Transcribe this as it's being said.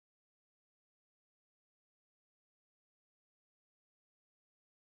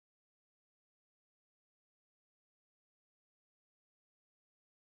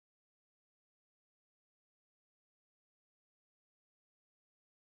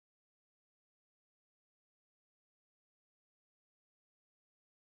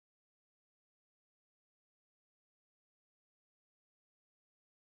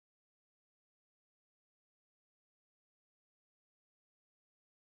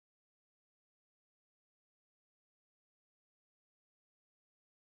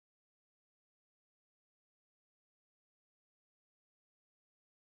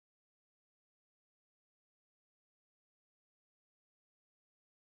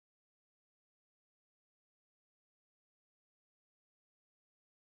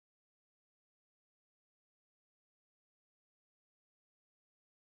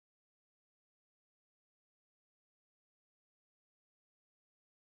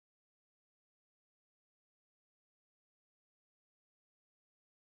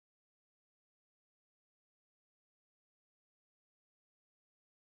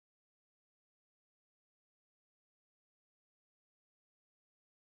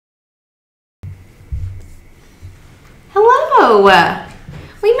Hello!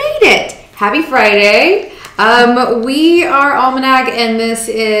 We made it! Happy Friday. We are Almanac, and this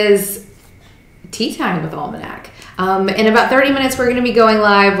is Tea Time with Almanac. In about 30 minutes, we're going to be going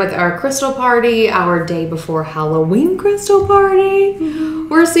live with our crystal party, our day before Halloween crystal party.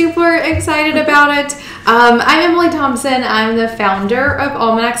 We're super excited about it. I'm Emily Thompson. I'm the founder of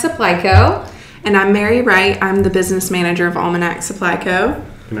Almanac Supply Co. And I'm Mary Wright. I'm the business manager of Almanac Supply Co.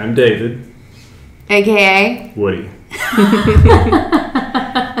 And I'm David. AKA Woody.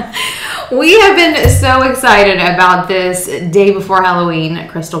 We have been so excited about this day before Halloween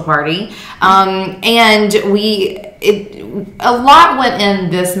crystal party. And a lot went in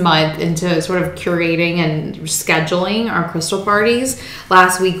this month into sort of curating and scheduling our crystal parties.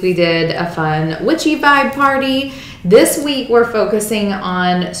 Last week we did a fun witchy vibe party. This week we're focusing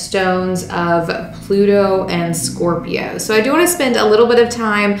on stones of Pluto and Scorpio. So I do want to spend a little bit of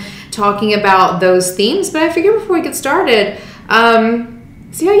time talking about those themes, but I figure before we get started,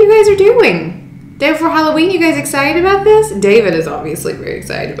 see how you guys are doing. Day before Halloween, you guys excited about this? David is obviously very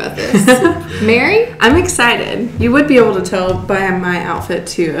excited about this. Mary? I'm excited. You would be able to tell by my outfit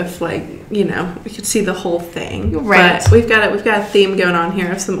too if we could see the whole thing. Right. But we've got a theme going on here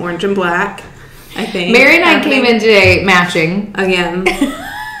of some orange and black, I think. Mary and I came in today matching. Again.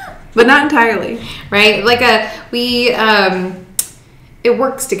 But not entirely. Right? It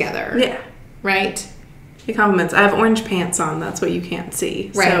works together. Yeah. Right? It compliments. I have orange pants on. That's what you can't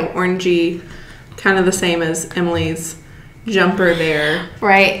see. Right. So orangey, kind of the same as Emily's jumper there.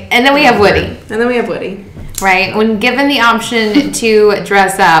 Right. And then we have Woody. Right. When given the option to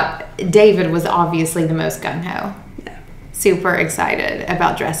dress up, David was obviously the most gung-ho. Yeah. Super excited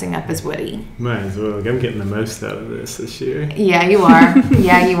about dressing up as Woody. Might as well. I'm getting the most out of this year. Yeah, you are.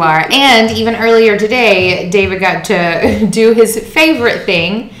 Yeah, you are. And even earlier today, David got to do his favorite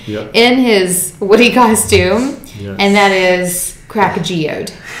thing in his Woody costume, and that is crack a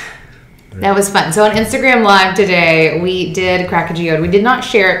geode. That was fun. So on Instagram Live today, we did crack a geode. We did not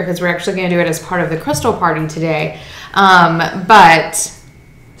share it because we're actually going to do it as part of the crystal party today. But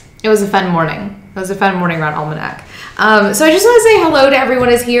it was a fun morning. It was a fun morning around Almanac. So I just want to say hello to everyone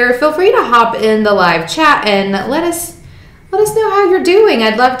who's here. Feel free to hop in the live chat and let us know how you're doing.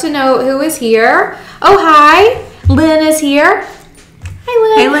 I'd love to know who is here. Oh, hi. Lynn is here. Hi,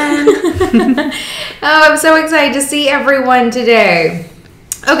 Lynn. Hey, Lynn. I'm so excited to see everyone today.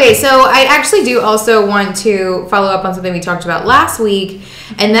 Okay, so I actually do also want to follow up on something we talked about last week,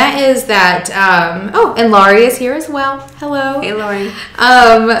 and that is that, and Laurie is here as well. Hello. Hey, Laurie.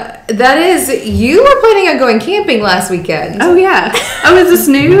 That is, you were planning on going camping last weekend. Oh, yeah. Oh, is this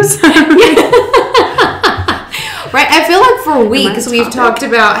news? Right, I feel like for weeks we've talked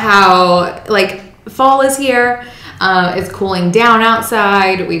about how, fall is here. It's cooling down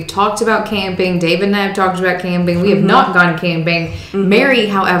outside. We've talked about camping. David and I have talked about camping. We have not gone camping. Mary,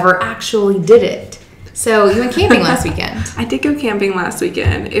 however, actually did it. So you went camping last weekend. I did go camping last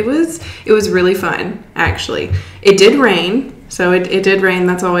weekend. It was really fun, actually. It did rain. So it did rain.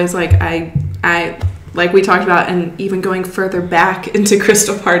 That's always like we talked about, and even going further back into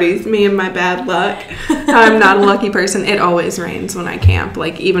crystal parties, me and my bad luck. I'm not a lucky person. It always rains when I camp,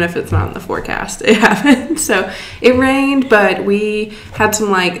 even if it's not in the forecast, it happens. So it rained, but we had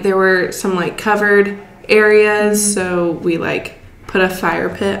there were some covered areas, so we put a fire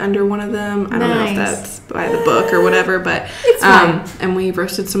pit under one of them. I don't know if that's by the book or whatever, but it's fun. And we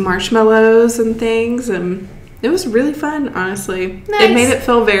roasted some marshmallows and things, and it was really fun, honestly. Nice. It made it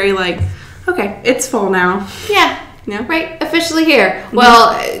feel very okay, it's fall now. Yeah. Right. Officially here.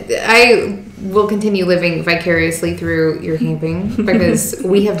 Well, I will continue living vicariously through your camping because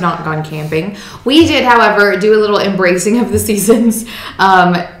we have not gone camping. We did, however, do a little embracing of the seasons.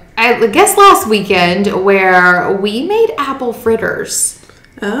 I guess last weekend where we made apple fritters.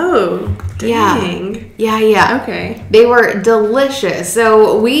 Oh, dang. Yeah. Okay. They were delicious.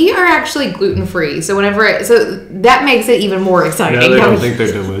 So we are actually gluten-free. So that makes it even more exciting. Yeah, they don't think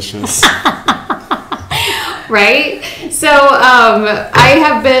they're delicious. Right? So I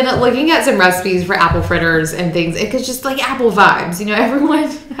have been looking at some recipes for apple fritters and things. It's just apple vibes.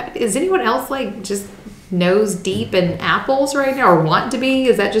 Is anyone else just nose deep in apples right now or want to be?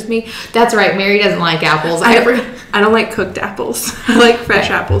 Is that just me? That's right. Mary doesn't like apples. I don't like cooked apples. I like fresh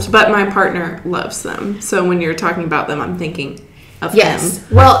apples, but my partner loves them. So when you're talking about them, I'm thinking of him.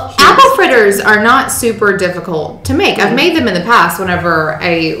 Well, apple fritters are not super difficult to make. I've made them in the past whenever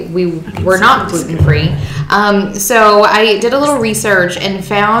we were not gluten-free. So I did a little research and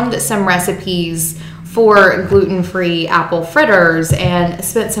found some recipes for gluten-free apple fritters and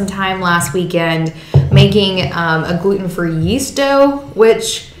spent some time last weekend making a gluten-free yeast dough,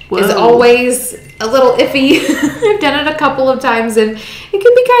 which is always a little iffy. I've done it a couple of times, and it can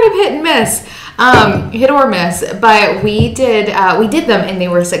be kind of hit and miss, hit or miss. But we did them, and they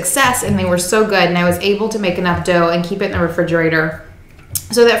were a success, and they were so good. And I was able to make enough dough and keep it in the refrigerator,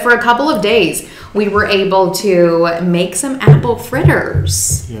 so that for a couple of days we were able to make some apple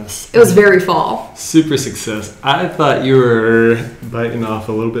fritters. Yes. It was very fall. Super success. I thought you were biting off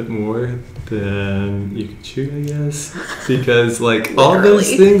a little bit more than you could chew, I guess. Because, like, all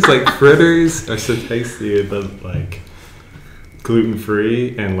those things, like fritters, are so tasty, but, like,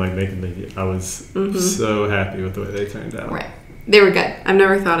 gluten-free and, like, making the... I was so happy with the way they turned out. Right. They were good. I've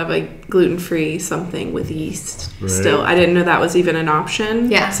never thought of a gluten-free something with yeast. Right. Still, I didn't know that was even an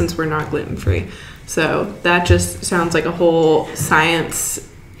option. Yeah. Since we're not gluten-free. So that just sounds like a whole science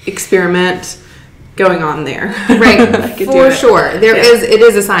experiment going on there. Right. For sure. It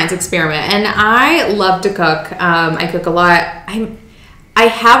is a science experiment. And I love to cook. I cook a lot. I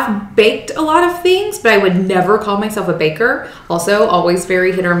have baked a lot of things, but I would never call myself a baker. Also, always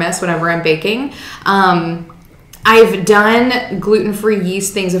very hit or miss whenever I'm baking. I've done gluten-free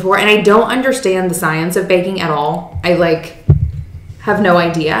yeast things before, and I don't understand the science of baking at all. I have no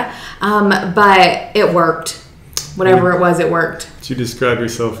idea, but it worked. Whatever it was, it worked. Do you describe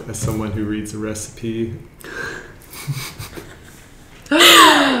yourself as someone who reads a recipe?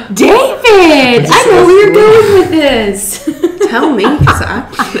 David, I know where you're going with this. Tell me, because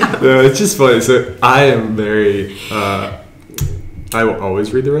I No, it's just funny. So I am very... I will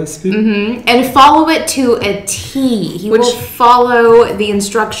always read the recipe. Mm-hmm. And follow it to a T. He will follow the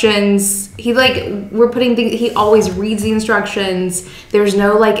instructions. He always reads the instructions. There's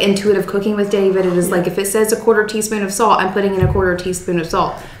no intuitive cooking with David. It is if it says a quarter teaspoon of salt, I'm putting in a quarter teaspoon of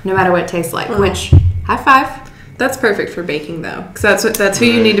salt, no matter what it tastes like. Which, high five. That's perfect for baking, though, because that's who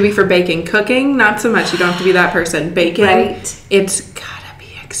you need to be for baking. Cooking, not so much. You don't have to be that person. Baking, it's gotta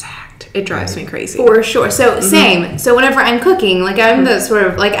be exact. It drives me crazy. For sure. So, same. So, whenever I'm cooking, I'm the sort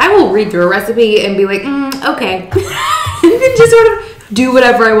of, I will read through a recipe and be like, okay. And then just sort of do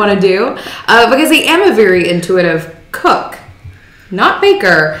whatever I want to do. Because I am a very intuitive cook, not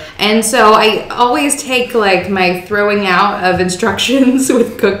baker. And so, I always take, my throwing out of instructions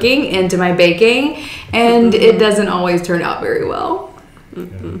with cooking into my baking. And it doesn't always turn out very well.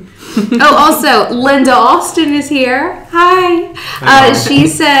 Oh, also, Linda Austin is here. Hi. She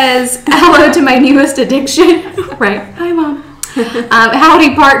says, hello to my newest addiction. Right. Hi, Mom.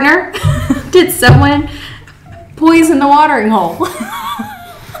 Howdy, partner. Did someone poison the watering hole?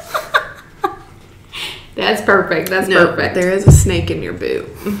 That's perfect. That's perfect. There is a snake in your boot.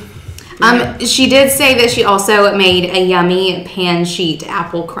 She did say that she also made a yummy pan sheet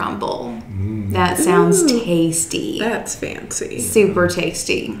apple crumble. That sounds tasty. That's fancy. Super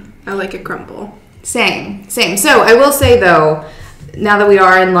tasty. I like a crumble. Same. So I will say though, now that we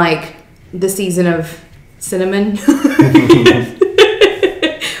are in the season of cinnamon,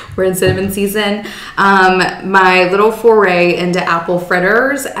 we're in cinnamon season. My little foray into apple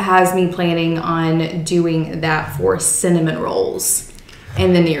fritters has me planning on doing that for cinnamon rolls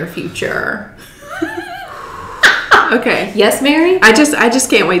in the near future. Okay. Yes, Mary? I just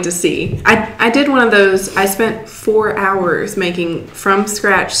can't wait to see. I did one of those. I spent 4 hours making from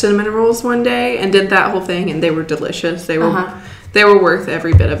scratch cinnamon rolls one day and did that whole thing, and they were delicious. They were worth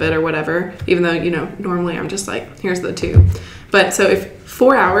every bit of it or whatever, even though, normally I'm just here's the 2. But so if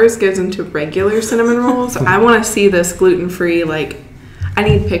 4 hours goes into regular cinnamon rolls, I want to see this gluten-free, I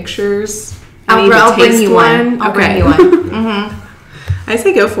need pictures. I'll bring you one. I'll bring you one. Mm-hmm. I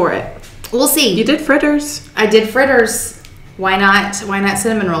say go for it. We'll see. You did fritters. I did fritters. Why not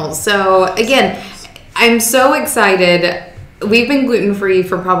cinnamon rolls? So again, I'm so excited. We've been gluten-free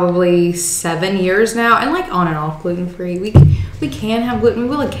for probably 7 years now, and on and off gluten-free. We can have gluten. We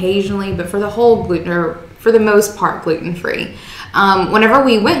will occasionally, but for the whole gluten, or for the most part, gluten-free. Whenever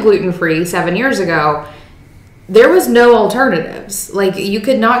we went gluten-free 7 years ago, there was no alternatives. You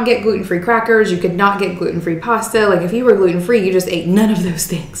could not get gluten-free crackers. You could not get gluten-free pasta. If you were gluten-free, you just ate none of those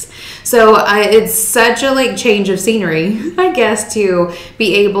things. So it's such a change of scenery, I guess, to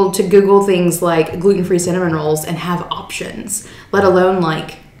be able to Google things like gluten-free cinnamon rolls and have options, let alone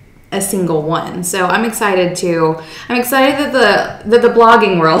a single one. So I'm excited that the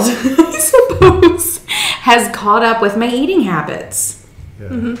blogging world, I suppose, has caught up with my eating habits. Yeah.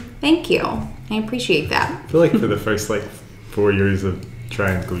 Mm-hmm. Thank you. I appreciate that. I feel for the first 4 years of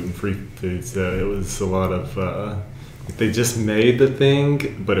trying gluten-free foods, it was a lot of they just made the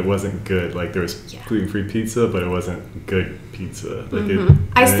thing, but it wasn't good. There was gluten-free pizza, but it wasn't good pizza.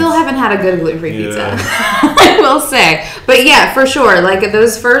 I still haven't had a good gluten-free pizza. I will say, but yeah, for sure.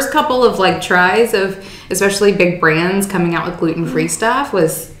 Those first couple of tries of especially big brands coming out with gluten-free stuff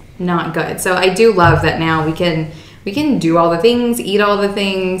was not good. So I do love that now we can do all the things, eat all the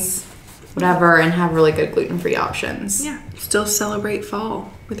things, whatever, and have really good gluten-free options. Yeah. Still celebrate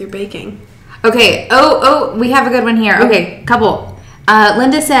fall with your baking. Okay. Oh, we have a good one here. Okay, couple.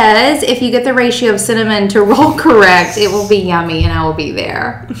 Linda says, if you get the ratio of cinnamon to roll correct, it will be yummy and I will be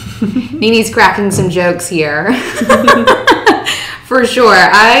there. Nini's cracking some jokes here. For sure.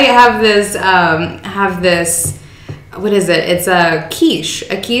 I have this, what is it? It's a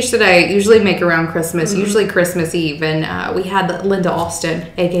quiche that I usually make around Christmas, usually Christmas Eve. And we had Linda Austin,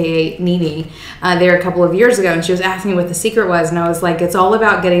 aka Nini, there a couple of years ago, and she was asking me what the secret was, and I was like, it's all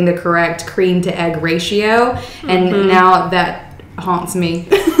about getting the correct cream to egg ratio. And now that haunts me.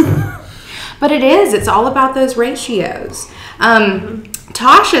 But it's all about those ratios.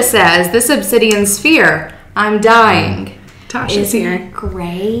 Tasha says, this obsidian sphere, I'm dying. Tasha's here.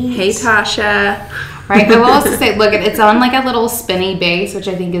 Great. Hey, Tasha. Right. I will also say, look, it's on like a little spinny base, which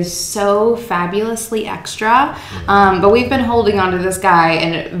I think is so fabulously extra. But we've been holding on to this guy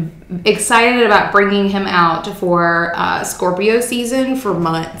and excited about bringing him out for Scorpio season for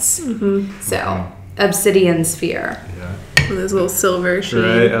months. So, obsidian sphere. Yeah. With those little silver sheen.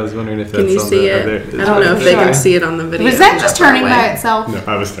 Right, I was wondering if that's Can you see it? I don't know if they can see it on the video. Was that just turning by itself? No,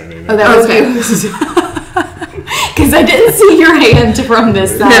 I was turning it. Oh, that was you. Because I didn't see your hand from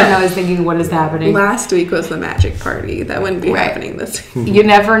this side, and I was thinking, what is happening? Last week was the magic party. That wouldn't be happening this week. You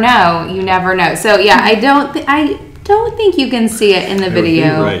never know. You never know. So yeah, I don't think you can see it in the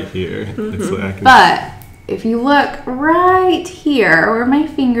video. Right here. It's like but if you look right here, where my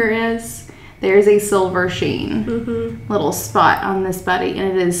finger is, there's a silver sheen, little spot on this buddy,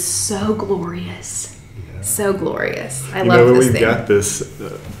 and it is so glorious. Yeah. So glorious. I love this thing. When we got this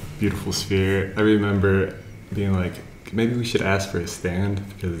beautiful sphere, I remember being like, maybe we should ask for a stand,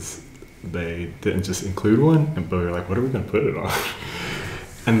 because they didn't just include one, but we were like, what are we going to put it on?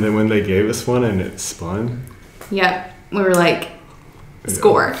 And then when they gave us one and it spun. Yep. We were like,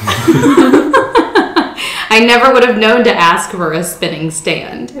 score. I never would have known to ask for a spinning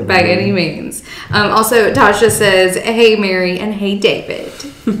stand by any means. Also, Tasha says, hey, Mary, and hey, David.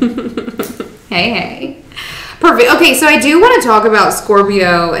 Hey. Perfect. Okay, so I do want to talk about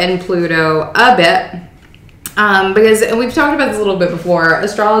Scorpio and Pluto a bit. Because we've talked about this a little bit before.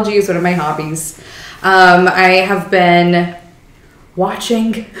 Astrology is one of my hobbies. I have been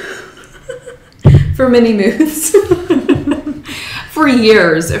watching for many moons. For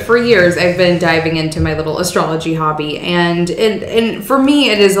years, I've been diving into my little astrology hobby, and for me,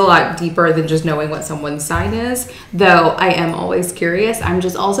 it is a lot deeper than just knowing what someone's sign is. Though I am always curious. I'm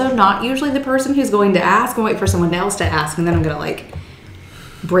just also not usually the person who's going to ask and wait for someone else to ask, and then I'm gonna like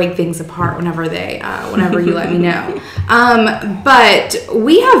break things apart whenever you let me know. But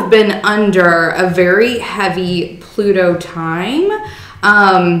we have been under a very heavy Pluto time.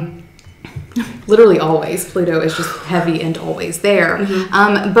 Literally always. Pluto is just heavy and always there.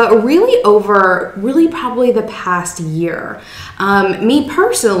 But really probably the past year. Me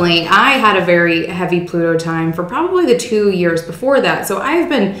personally, I had a very heavy Pluto time for probably the 2 years before that. So I've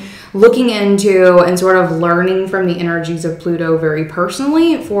been looking into and sort of learning from the energies of Pluto very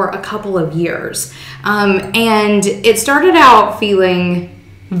personally for a couple of years. And it started out feeling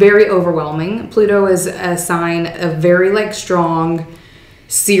very overwhelming. Pluto is a sign of very like strong,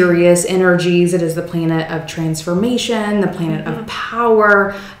 serious energies. It is the planet of transformation, the planet of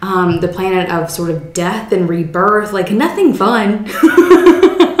power, the planet of sort of death and rebirth, like nothing fun.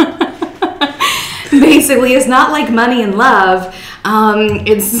 Basically, it's not like money and love.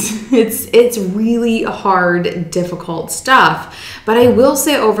 It's really hard, difficult stuff. But I will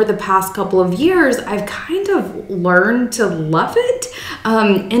say over the past couple of years, I've kind of learned to love it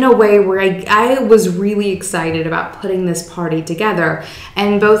in a way where I was really excited about putting this party together.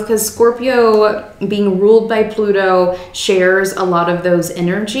 And both because Scorpio being ruled by Pluto shares a lot of those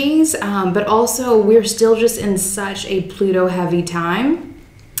energies, but also we're still just in such a Pluto heavy time.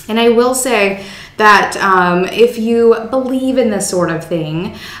 And I will say that if you believe in this sort of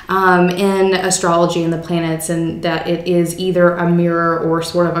thing, in astrology and the planets, and that it is either a mirror or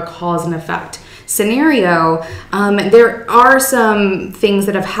sort of a cause and effect scenario, there are some things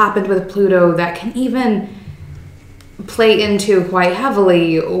that have happened with Pluto that can even play into quite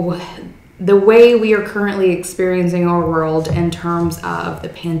heavily the way we are currently experiencing our world in terms of the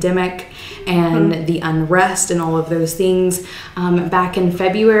pandemic and the unrest and all of those things. Back in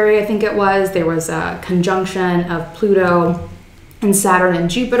February, I think it was, there was a conjunction of Pluto and Saturn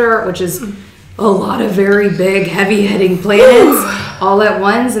and Jupiter, which is a lot of very big, heavy-hitting planets all at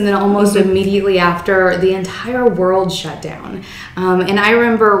once, and then almost immediately after, the entire world shut down. And I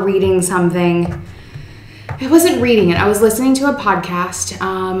remember reading something. I wasn't reading it. I was listening to a podcast.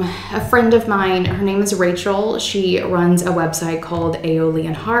 A friend of mine, her name is Rachel. She runs a website called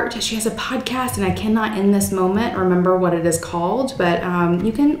Aeolian Heart. She has a podcast, and I cannot in this moment remember what it is called, but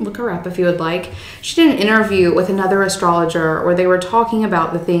you can look her up if you would like. She did an interview with another astrologer where they were talking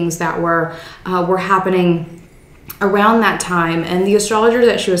about the things that were happening around that time, and the astrologer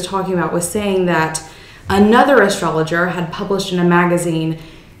that she was talking about was saying that another astrologer had published in a magazine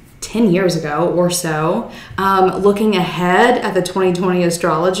 10 years ago or so, looking ahead at the 2020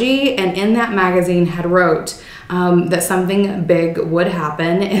 astrology, and in that magazine had wrote that something big would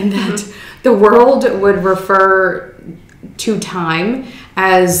happen, and that the world would refer to time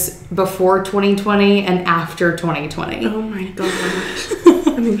as before 2020 and after 2020. Oh my gosh.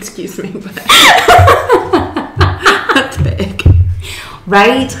 I mean, excuse me, but that's big.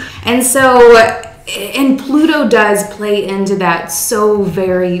 Right? And so... And Pluto does play into that so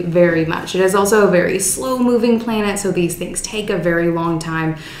very, very much. It is also a very slow-moving planet, so these things take a very long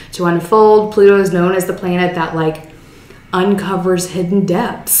time to unfold. Pluto is known as the planet that, like, uncovers hidden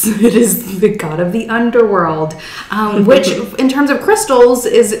depths. It is the god of the underworld, which, in terms of crystals,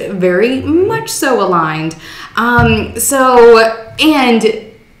 is very much so aligned. And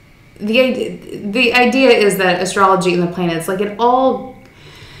the idea is that astrology and the planets, like,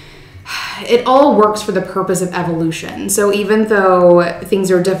 it all works for the purpose of evolution. So even though things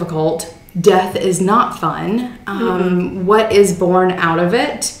are difficult, death is not fun. What is born out of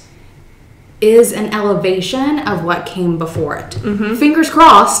it is an elevation of what came before it. Fingers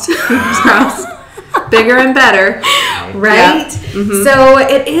crossed. Fingers crossed. Bigger and better. Right? Yeah. So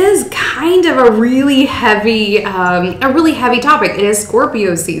it is kind of a really heavy topic. It is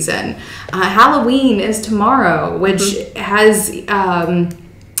Scorpio season. Halloween is tomorrow, which has...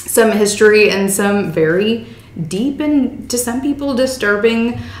 some history and some very deep and, to some people,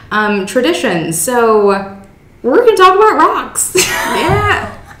 disturbing traditions. So we're going to talk about rocks.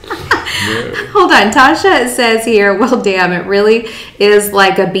 Yeah. Hold on. Tasha says here, well, damn, it really is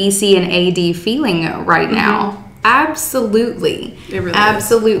like a BC and AD feeling right now. Absolutely. It really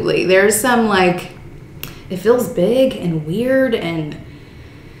Absolutely. There's some, like, it feels big and weird, and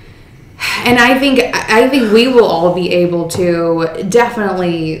I think we will all be able to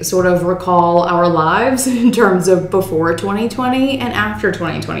definitely sort of recall our lives in terms of before 2020 and after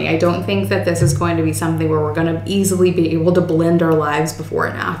 2020. I don't think that this is going to be something where we're going to easily be able to blend our lives before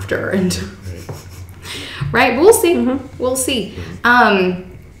and after. And right, we'll see. We'll see.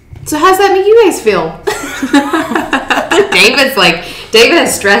 So how's that make you guys feel? David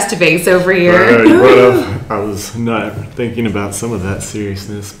has stressed face over here. I was not thinking about some of that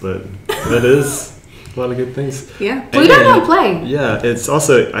seriousness, but that is a lot of good things. Yeah. Pluto don't play. Yeah, it's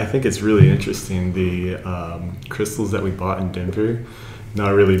also, I think it's really interesting, the crystals that we bought in Denver,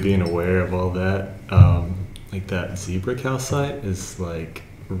 not really being aware of all that. Like that zebra calcite is like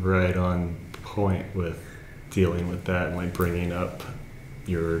right on point with dealing with that and like bringing up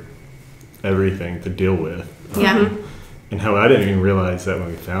your everything to deal with. Yeah. And how I didn't even realize that when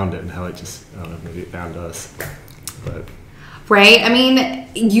we found it, and how it just, I don't know, maybe it found us. But right? I mean,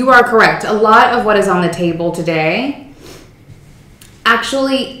 you are correct. A lot of what is on the table today,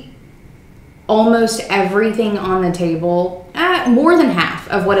 actually, almost everything on the table, more than half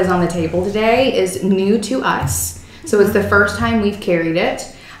of what is on the table today is new to us. So it's the first time we've carried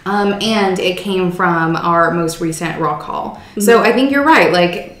it. And it came from our most recent rock haul. So I think you're right.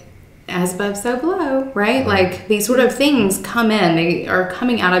 Like, as above, so below, right? Like, these sort of things come in. They are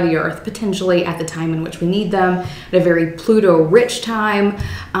coming out of the earth, potentially at the time in which we need them, at a very Pluto-rich time.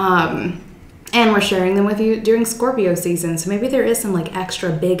 And we're sharing them with you during Scorpio season. So maybe there is some, like,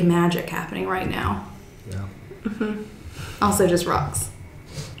 extra big magic happening right now. Yeah. Also just rocks.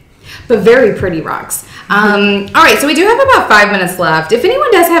 But very pretty rocks. All right, so we do have about 5 minutes left. If anyone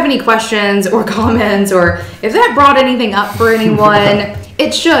does have any questions or comments, or if that brought anything up for anyone...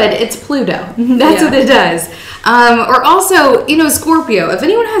 It should. It's Pluto. That's what it does. Or also, Scorpio. If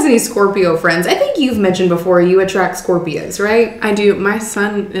anyone has any Scorpio friends, I think you've mentioned before you attract Scorpios, right? I do. My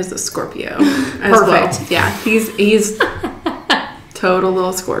son is a Scorpio as Perfect. well. Yeah, he's total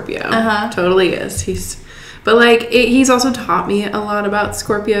little Scorpio. Totally is. But like he's also taught me a lot about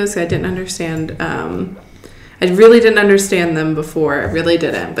Scorpios. I didn't understand. I really didn't understand them before. I really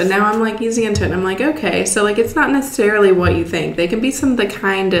didn't. But now I'm like easing into it. And I'm like, okay, so like it's not necessarily what you think. They can be some of the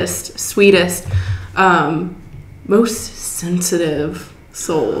kindest, sweetest, most sensitive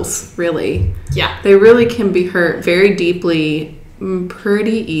souls, really. Yeah. They really can be hurt very deeply,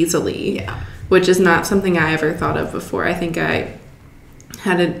 pretty easily. Yeah. Which is not something I ever thought of before. I think I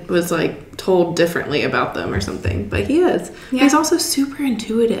was like told differently about them or something. But he is. Yeah. He's also super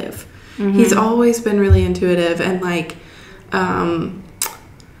intuitive. He's always been really intuitive and like,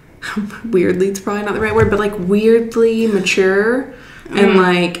 weirdly, it's probably not the right word, but like weirdly mature and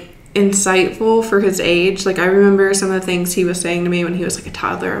like insightful for his age. Like I remember some of the things he was saying to me when he was like a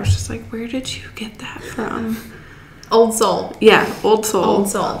toddler. I was just like, where did you get that from? Old soul. Yeah, old soul. Old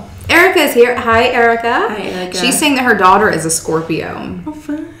soul. Erica's here. Hi, Erica. Hi, Erica. She's saying that her daughter is a Scorpio. Oh,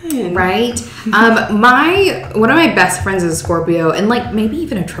 fun. Right? One of my best friends is a Scorpio, and like maybe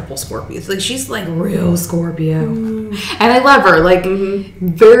even a triple Scorpio. It's like she's like real Scorpio. And I love her. Like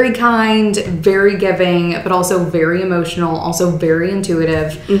very kind, very giving, but also very emotional, also very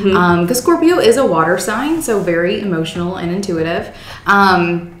intuitive. Because Scorpio is a water sign, so very emotional and intuitive.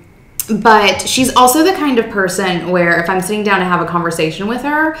 But she's also the kind of person where if I'm sitting down to have a conversation with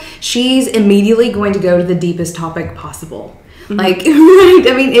her, she's immediately going to go to the deepest topic possible. Like, right?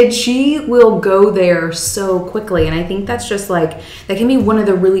 I mean, she will go there so quickly. And I think that's just like, that can be one of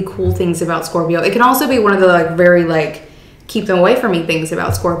the really cool things about Scorpio. It can also be one of the like very like, keep them away from me things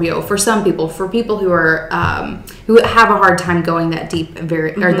about Scorpio for some people, for people who are who have a hard time going that deep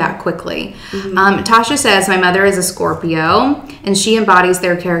or that quickly. Tasha says my mother is a Scorpio and she embodies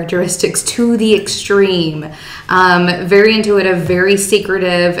their characteristics to the extreme. Very intuitive, very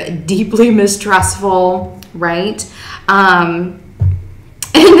secretive, deeply mistrustful, right? And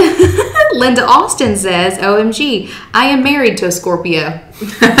Linda Austin says, OMG, I am married to a Scorpio.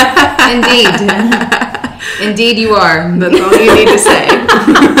 Indeed. Indeed you are. That's all you need to say.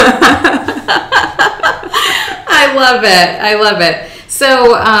 I love it. I love it.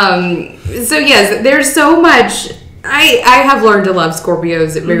 So yes, there's so much. I have learned to love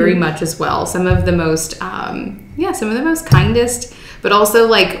Scorpios very much as well. Some of the most, some of the most kindest, but also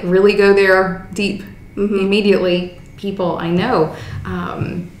like really go there deep immediately. People I know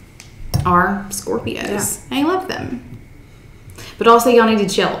are Scorpios. Yeah. I love them. But also y'all need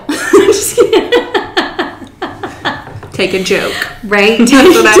to chill. Just kidding. Take a joke. Right?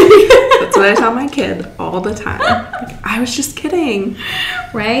 That's what I tell my kid all the time. Like, I was just kidding.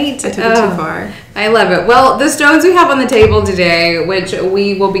 Right? I took it too far. I love it. Well, the stones we have on the table today, which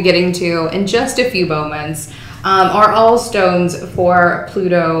we will be getting to in just a few moments, are all stones for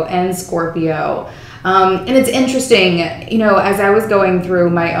Pluto and Scorpio. And it's interesting, you know, as I was going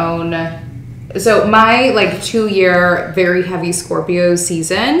through my own, so my like 2-year very heavy Scorpio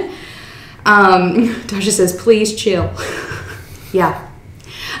season, Tasha says, please chill. Yeah.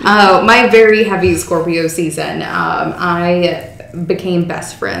 My very heavy Scorpio season, I became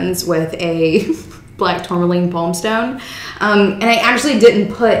best friends with a black tourmaline palm stone. And I actually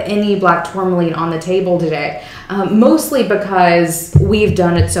didn't put any black tourmaline on the table today. Mostly because we've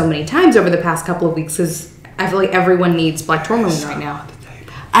done it so many times over the past couple of weeks because I feel like everyone needs black tourmaline right now.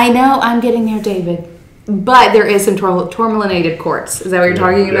 I know, I'm getting there, David. But there is some tourmalinated quartz. Is that what you're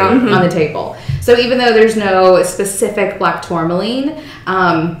talking about? On the table. So even though there's no specific black tourmaline,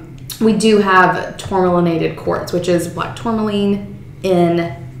 we do have tourmalinated quartz, which is black tourmaline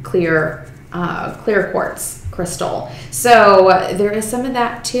in clear quartz crystal. So there is some of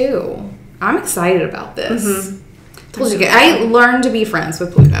that too. I'm excited about this. I learned to be friends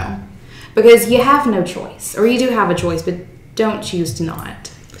with Pluto because you have no choice, or you do have a choice, but don't choose to not.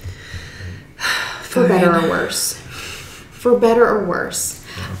 For better or worse. For better or worse.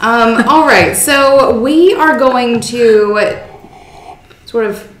 All right, so we are going to sort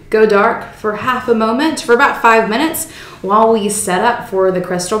of go dark for half a moment, for about 5 minutes, while we set up for the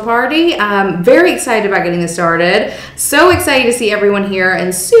crystal party. Very excited about getting this started. So excited to see everyone here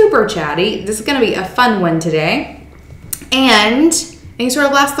and super chatty. This is going to be a fun one today. And any sort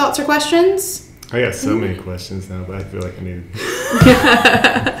of last thoughts or questions? I got so many questions now, but I feel like I need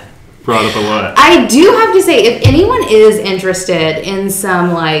brought up a lot. I do have to say, if anyone is interested in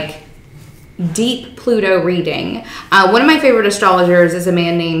some like deep Pluto reading, one of my favorite astrologers is a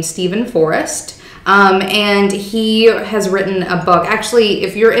man named Stephen Forrest. And he has written a book. Actually,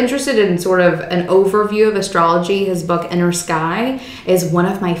 if you're interested in sort of an overview of astrology, his book Inner Sky is one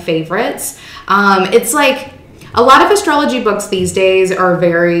of my favorites. It's like a lot of astrology books these days are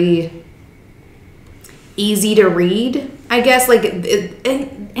very easy to read, I guess, like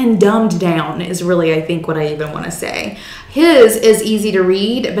and dumbed down is really, I think, what I even want to say. His is easy to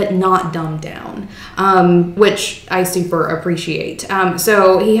read, but not dumbed down, which I super appreciate.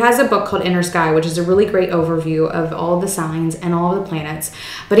 So he has a book called Inner Sky, which is a really great overview of all the signs and all of the planets.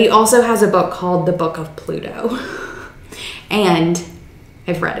 But he also has a book called The Book of Pluto. And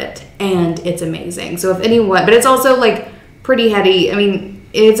I've read it, and it's amazing. So if anyone, but it's also like pretty heady. I mean,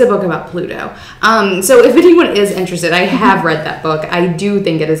 it's a book about Pluto. So if anyone is interested, I have read that book. I do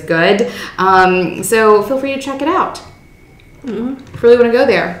think it is good. So feel free to check it out. If you really want to go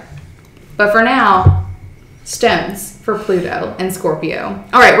there. But for now, stones for Pluto and Scorpio.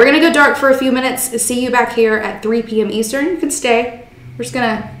 All right, we're going to go dark for a few minutes. See you back here at 3 p.m. Eastern. You can stay. We're just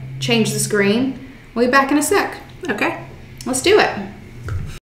going to change the screen. We'll be back in a sec. Okay. Let's do it.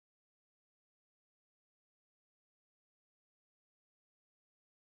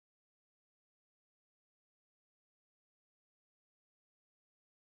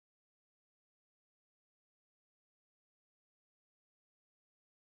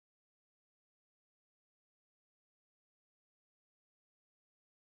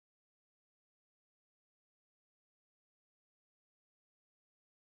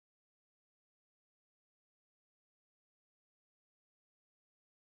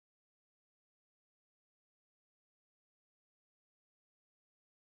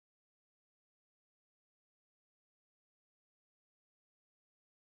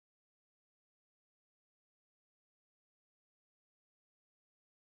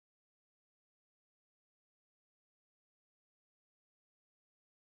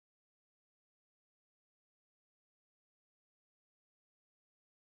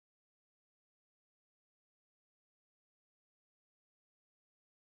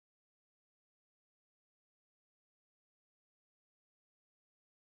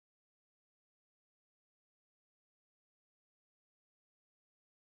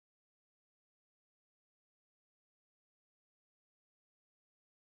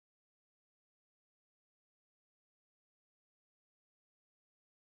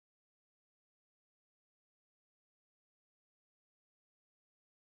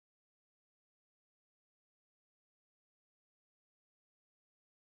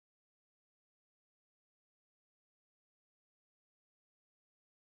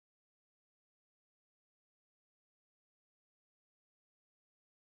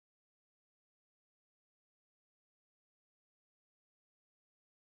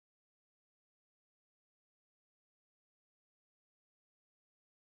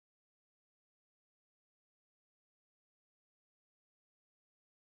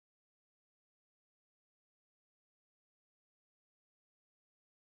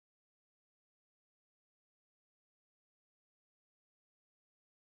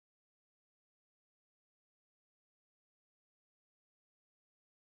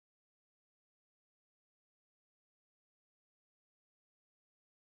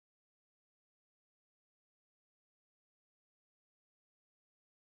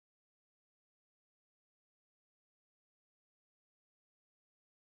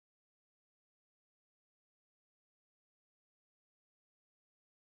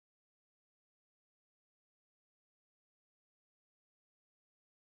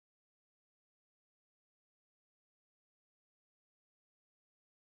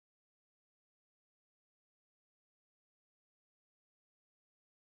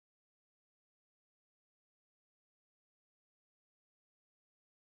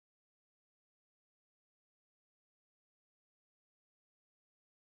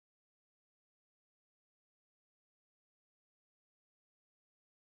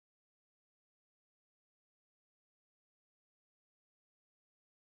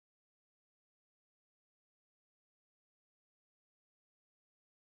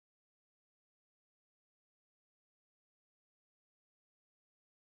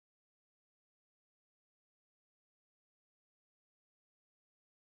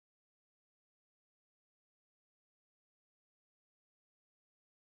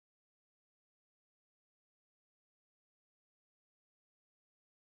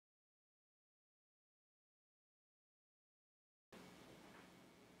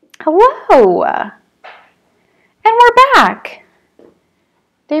 Hello. And we're back.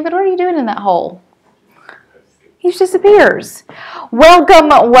 David, what are you doing in that hole? He just disappears. Welcome,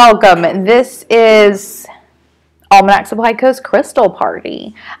 welcome. This is Almanac Supply Co.'s Crystal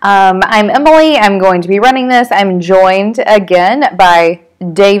Party. I'm Emily. I'm going to be running this. I'm joined again by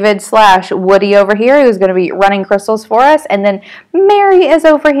David/Woody over here, who's going to be running crystals for us. And then Mary is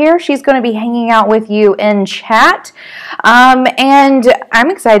over here. She's going to be hanging out with you in chat. And I'm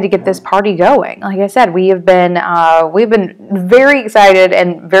excited to get this party going. Like I said, we've been very excited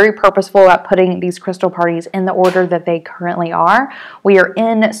and very purposeful about putting these crystal parties in the order that they currently are. We are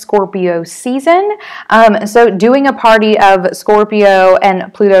in Scorpio season. So doing a party of Scorpio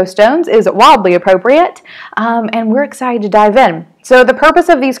and Pluto stones is wildly appropriate. And we're excited to dive in. So the purpose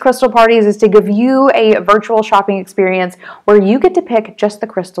of these crystal parties is to give you a virtual shopping experience where you get to pick just the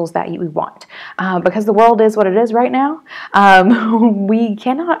crystals that you want. Because the world is what it is right now, we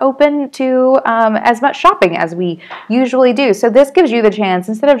cannot open to as much shopping as we usually do. So this gives you the chance,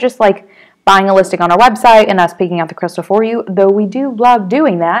 instead of just like buying a listing on our website and us picking out the crystal for you, though we do love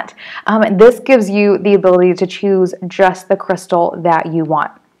doing that. This gives you the ability to choose just the crystal that you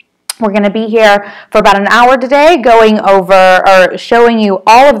want. We're going to be here for about an hour today going over or showing you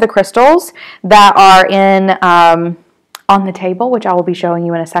all of the crystals that are in on the table, which I will be showing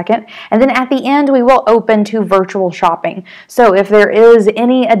you in a second. And then at the end, we will open to virtual shopping. So if there is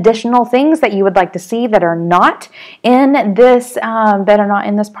any additional things that you would like to see that are not in this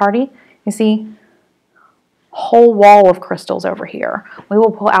party, you see whole wall of crystals over here. We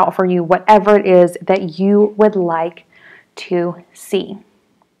will pull out for you whatever it is that you would like to see.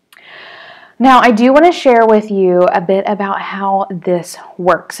 Now, I do want to share with you a bit about how this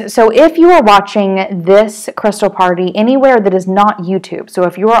works. So if you are watching this crystal party anywhere that is not YouTube, so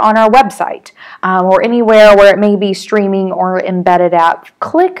if you are on our website or anywhere where it may be streaming or embedded app,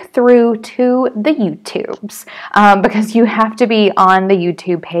 click through to the YouTubes because you have to be on the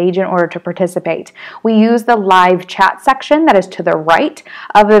YouTube page in order to participate. We use the live chat section that is to the right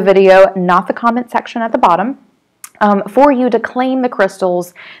of the video, not the comment section at the bottom, for you to claim the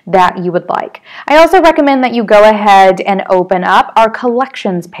crystals that you would like. I also recommend that you go ahead and open up our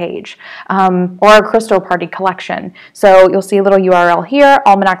collections page or our crystal party collection. So you'll see a little URL here,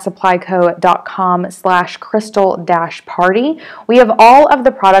 almanacsupplyco.com/crystal-party. We have all of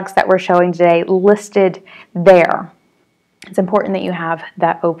the products that we're showing today listed there. It's important that you have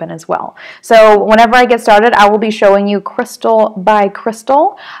that open as well. So whenever I get started, I will be showing you crystal by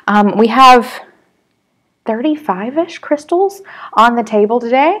crystal. We have 35-ish crystals on the table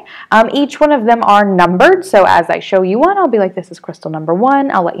today. Each one of them are numbered, so as I show you one, I'll be like, this is crystal number 1.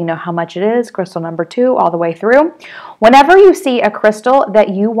 I'll let you know how much it is, crystal number 2, all the way through. Whenever you see a crystal that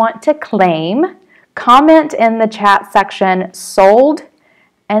you want to claim, comment in the chat section sold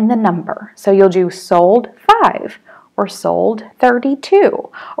and the number. So you'll do sold 5 or sold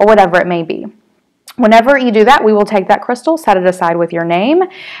 32 or whatever it may be. Whenever you do that, we will take that crystal, set it aside with your name,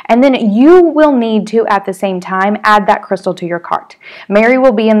 and then you will need to, at the same time, add that crystal to your cart. Mary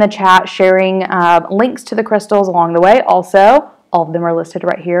will be in the chat sharing links to the crystals along the way. Also, all of them are listed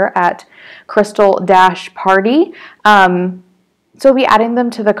right here at crystal-party. So we'll be adding them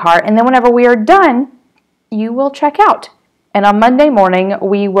to the cart, and then whenever we are done, you will check out. And on Monday morning,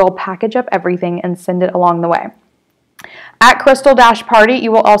 we will package up everything and send it along the way. At Crystal-Party,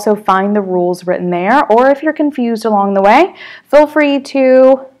 you will also find the rules written there, or if you're confused along the way, feel free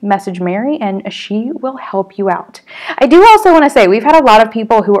to message Mary and she will help you out. I do also want to say, we've had a lot of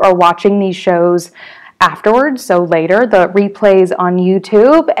people who are watching these shows afterwards, so later, the replays on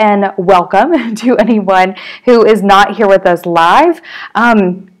YouTube, and welcome to anyone who is not here with us live.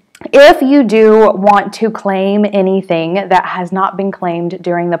 If you do want to claim anything that has not been claimed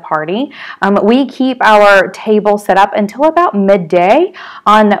during the party, we keep our table set up until about midday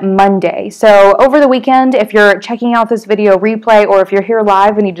on Monday. So over the weekend, if you're checking out this video replay or if you're here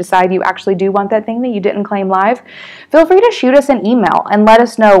live and you decide you actually do want that thing that you didn't claim live, feel free to shoot us an email and let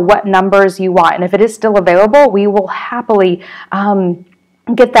us know what numbers you want. And if it is still available, we will happily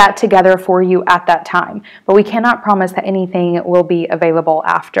get that together for you at that time. But we cannot promise that anything will be available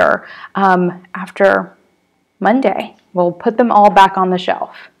after Monday. We'll put them all back on the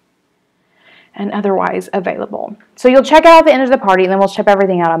shelf and otherwise available. So you'll check out at the end of the party and then we'll ship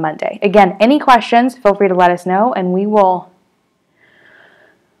everything out on Monday. Again, any questions, feel free to let us know and we'll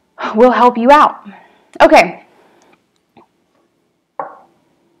help you out. Okay. I'm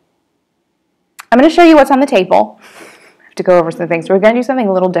going to show you what's on the table. To go over some things. We're going to do something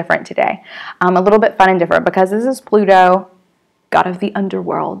a little different today. A little bit fun and different because this is Pluto, god of the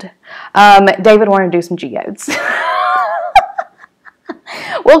underworld. David wanted to do some geodes.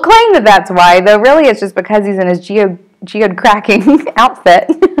 We'll claim that that's why, though really it's just because he's in his geode cracking outfit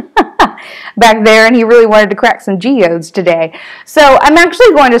back there and he really wanted to crack some geodes today. So I'm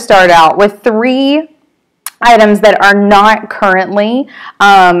actually going to start out with 3 items that are not currently,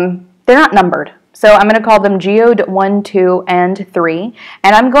 they're not numbered. So I'm going to call them Geode 1, 2, and 3,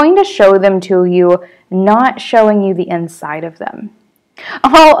 and I'm going to show them to you, not showing you the inside of them.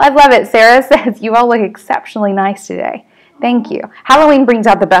 Oh, I love it. Sarah says, you all look exceptionally nice today. Thank you. Halloween brings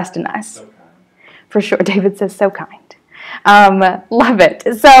out the best in us. So kind. For sure. David says, so kind. Love it.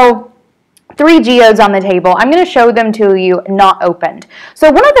 So 3 geodes on the table. I'm going to show them to you not opened. So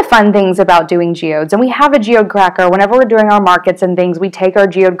one of the fun things about doing geodes, and we have a geode cracker, whenever we're doing our markets and things, we take our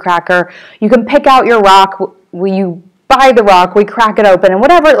geode cracker, you can pick out your rock, you buy the rock, we crack it open, and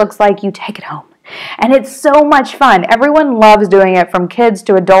whatever it looks like, you take it home. And it's so much fun. Everyone loves doing it, from kids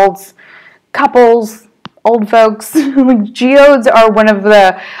to adults, couples, old folks. Like, geodes are one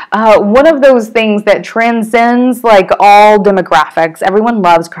of those things that transcends like all demographics. Everyone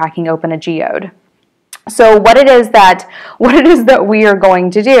loves cracking open a geode. So what it is that we are going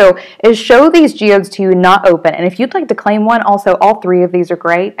to do is show these geodes to you not open. And if you'd like to claim one, also all three of these are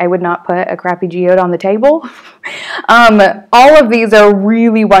great. I would not put a crappy geode on the table. All of these are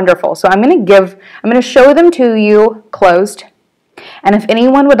really wonderful. So I'm going to show them to you closed. And if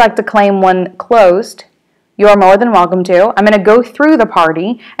anyone would like to claim one closed, you are more than welcome to. I'm going to go through the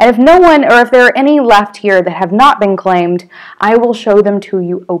party. And if no one, or if there are any left here that have not been claimed, I will show them to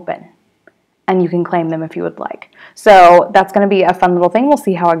you open. And you can claim them if you would like. So that's going to be a fun little thing. We'll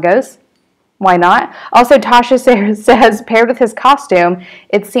see how it goes. Why not? Also, Tasha says, paired with his costume,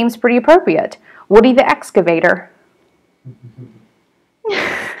 it seems pretty appropriate. Woody the Excavator.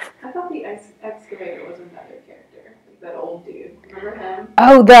 I thought the excavator was another character. Like that old dude. Remember him?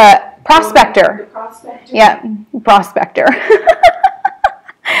 Oh, the Prospector. The Prospector? Yeah, Prospector.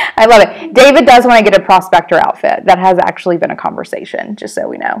 I love it. David does want to get a Prospector outfit. That has actually been a conversation, just so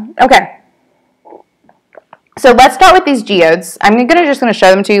we know. Okay. So let's start with these geodes. I'm just going to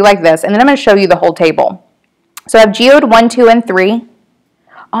show them to you like this, and then I'm going to show you the whole table. So I have geode 1, 2, and 3.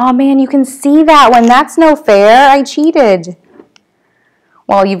 Oh man, you can see that one. That's no fair. I cheated.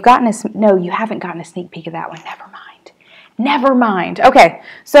 Well, you haven't gotten a sneak peek of that one. Never mind. Never mind. Okay,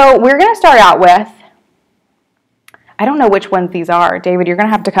 so we're going to start out with, I don't know which ones these are. David, you're going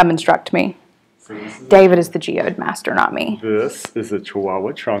to have to come instruct me. So David is the geode master, not me. This is a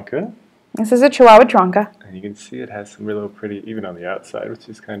Chihuahua Trunca. This is a Chihuahua Trunca. And you can see it has some real pretty, even on the outside, which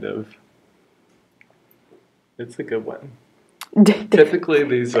is kind of, it's a good one. Typically,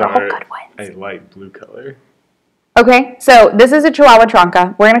 these are a light blue color. Okay, so this is a Chihuahua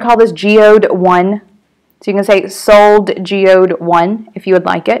Trunca. We're going to call this Geode 1. So you can say sold Geode 1 if you would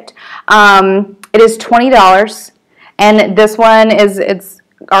like it. It is $20. And this one it's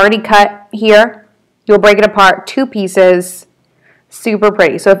already cut here. You'll break it apart, 2 pieces. Super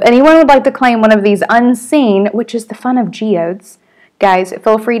pretty. So if anyone would like to claim one of these unseen, which is the fun of geodes, guys,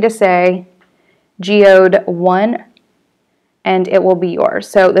 feel free to say Geode 1 and it will be yours.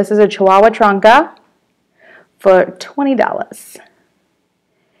 So this is a Chihuahua Trunca for $20.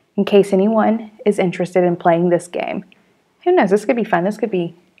 In case anyone is interested in playing this game. Who knows? This could be fun. This could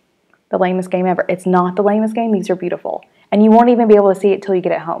be the lamest game ever. It's not the lamest game. These are beautiful. And you won't even be able to see it till you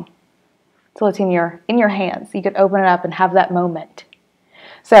get it home. Till it's in your hands. You could open it up and have that moment.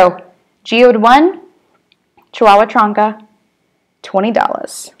 So, Geode 1, Chihuahua Trunca,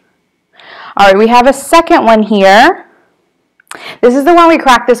 $20. All right, we have a second one here. This is the one we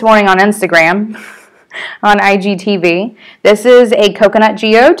cracked this morning on Instagram, on IGTV. This is a coconut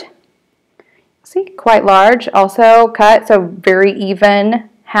geode. See, quite large. Also cut, so very even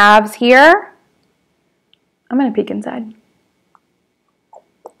halves here. I'm going to peek inside.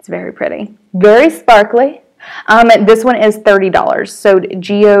 It's very pretty. Very sparkly. This one is $30. So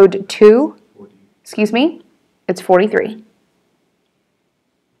Geode 2, excuse me, it's $43.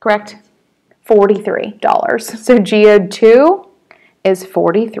 Correct? $43. So Geode 2 is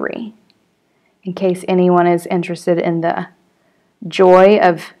 $43. In case anyone is interested in the joy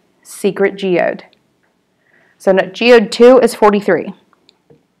of secret geode. So no, Geode 2 is $43.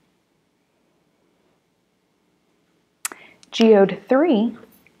 Geode 3,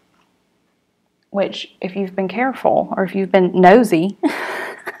 which if you've been careful or if you've been nosy,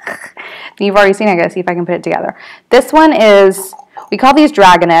 you've already seen. I gotta see if I can put it together. This one is, we call these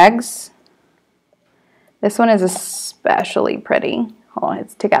dragon eggs. This one is especially pretty. Hold on,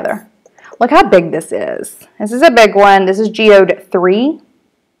 it's together. Look how big this is. This is a big one. This is Geode 3,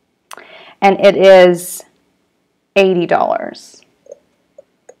 and it is $80.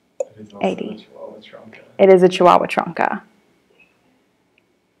 It is also $80. a Chihuahua Trunca. It is a Chihuahua Trunca.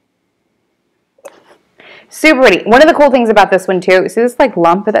 Super pretty. One of the cool things about this one too, see this like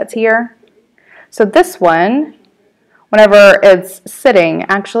lump that's here? So this one, whenever it's sitting,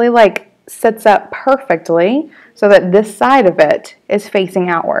 actually like sits up perfectly so that this side of it is facing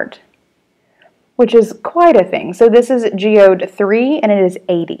outward, which is quite a thing. So this is Geode 3 and it is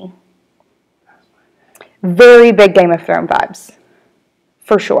 $80. Very big Game of Thrones vibes,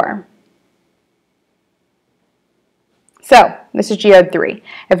 for sure. So, this is Geode 3.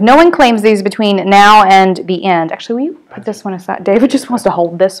 If no one claims these between now and the end, actually, will you put this one aside? David just wants to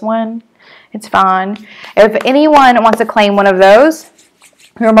hold this one. It's fine. If anyone wants to claim one of those,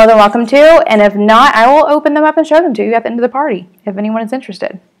 you're more than welcome to. And if not, I will open them up and show them to you at the end of the party, if anyone is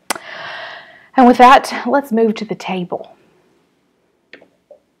interested. And with that, let's move to the table.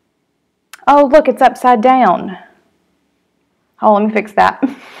 Oh, look, it's upside down. Oh, let me fix that.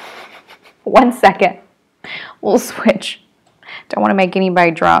 1 second. We'll switch. Don't want to make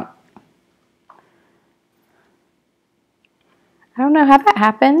anybody drunk. I don't know how that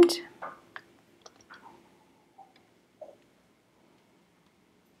happened.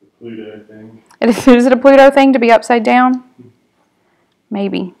 Pluto thing. Is it a Pluto thing to be upside down?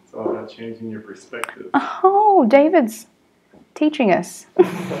 Maybe. It's all about changing your perspective. Oh, David's teaching us.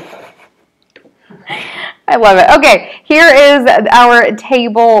 I love it. Okay, here is our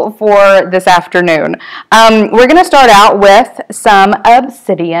table for this afternoon. We're going to start out with some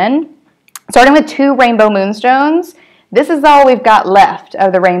obsidian, starting with 2 rainbow moonstones. This is all we've got left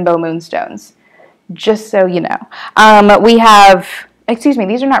of the rainbow moonstones, just so you know. We have, excuse me,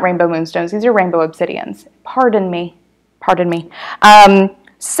 these are not rainbow moonstones. These are rainbow obsidians. Pardon me. Pardon me.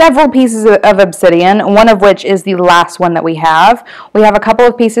 Several pieces of obsidian, one of which is the last one that we have. We have a couple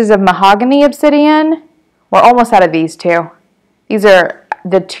of pieces of mahogany obsidian. We're almost out of these 2. These are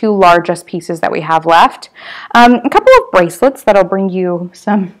the 2 largest pieces that we have left. A couple of bracelets that'll bring you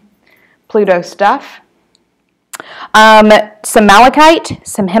some Pluto stuff. Some malachite,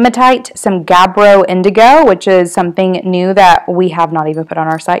 some hematite, some gabbro indigo, which is something new that we have not even put on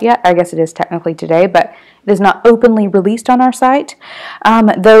our site yet. I guess it is technically today, but it is not openly released on our site.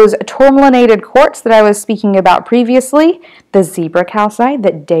 Those tourmalinated quartz that I was speaking about previously, the zebra calcite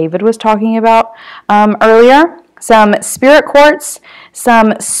that David was talking about earlier, some spirit quartz,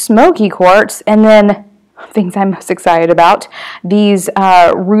 some smoky quartz, and then things I'm most excited about, these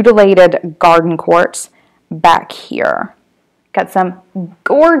rutilated garden quartz back here. Got some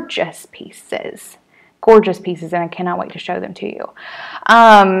gorgeous pieces, and I cannot wait to show them to you.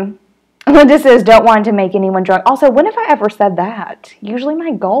 Linda says, don't want to make anyone drunk. Also, when have I ever said that? Usually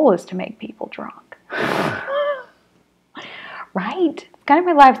my goal is to make people drunk. Right? It's kind of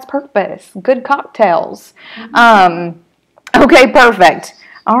my life's purpose. Good cocktails. Okay, perfect.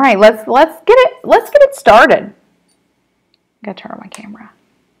 All right, let's get it started. Gotta turn on my camera.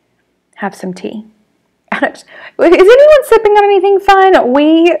 Have some tea. Is anyone sipping on anything fun?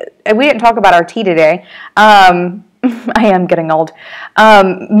 We didn't talk about our tea today. I am getting old.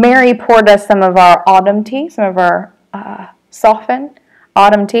 Mary poured us some of our autumn tea, some of our softened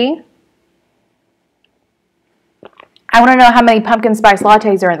autumn tea. I want to know how many pumpkin spice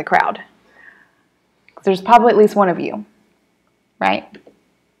lattes are in the crowd. There's probably at least one of you, right?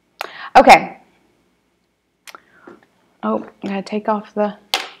 Okay. Oh, I gotta take off the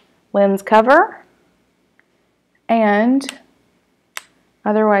lens cover. And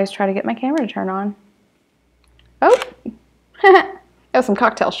otherwise try to get my camera to turn on. Oh, that was some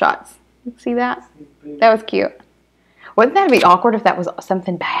cocktail shots. See that? That was cute. Wouldn't that be awkward if that was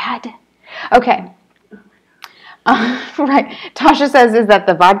something bad? Okay. Right. Tasha says, is that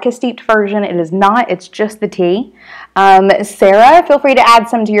the vodka steeped version? It is not. It's just the tea. Sarah, feel free to add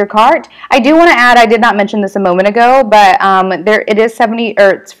some to your cart. I do want to add, I did not mention this a moment ago, but it is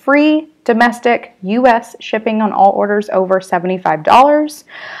it's free domestic U.S. shipping on all orders over $75.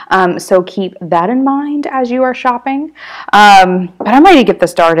 So keep that in mind as you are shopping. But I'm ready to get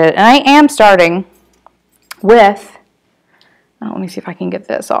this started. And I am starting with, let me see if I can get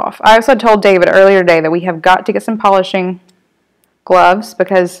this off. I also told David earlier today that we have got to get some polishing gloves,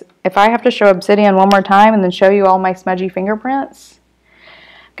 because if I have to show obsidian one more time and then show you all my smudgy fingerprints,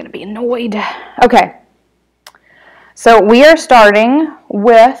 I'm going to be annoyed. Okay. So we are starting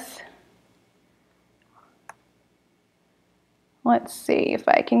with, let's see if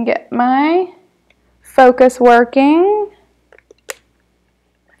I can get my focus working. I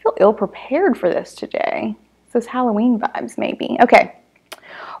feel ill-prepared for this today. Those Halloween vibes, maybe. Okay,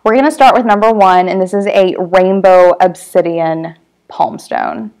 we're going to start with number 1, and this is a rainbow obsidian palm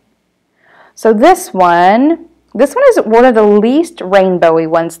stone. So this one is one of the least rainbowy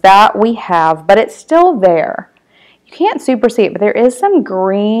ones that we have, but it's still there. You can't super see it, but there is some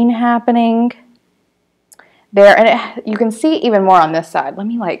green happening there, and you can see it even more on this side. Let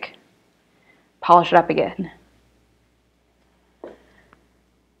me polish it up again.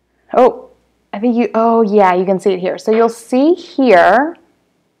 Oh, oh yeah, you can see it here. So you'll see here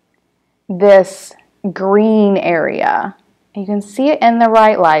this green area. You can see it in the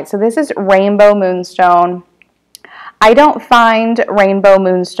right light. So this is rainbow moonstone. I don't find rainbow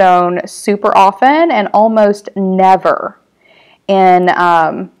moonstone super often, and almost never in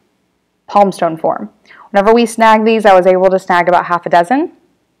palmstone form. Whenever we snag these, I was able to snag about half a dozen.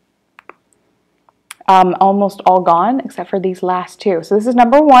 Almost all gone, except for these last 2. So this is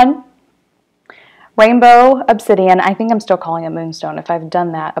number 1. Rainbow obsidian. I think I'm still calling it moonstone. If I've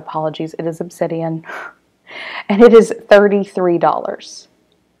done that, apologies. It is obsidian. And it is $33.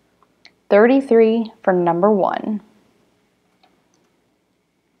 $33 for number 1.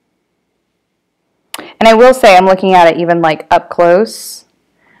 And I will say, I'm looking at it even like up close.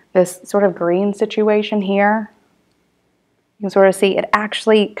 This sort of green situation here, you can sort of see it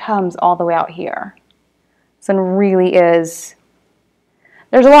actually comes all the way out here. So it really is,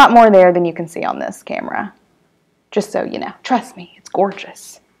 there's a lot more there than you can see on this camera. Just so you know. Trust me, it's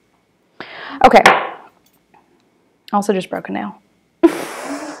gorgeous. Okay. Also just broke a nail.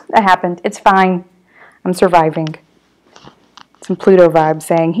 That happened. It's fine. I'm surviving. Some Pluto vibes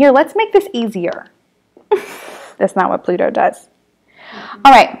saying, here, let's make this easier. That's not what Pluto does.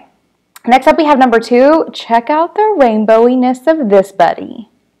 All right. Next up we have number 2. Check out the rainbowiness of this buddy.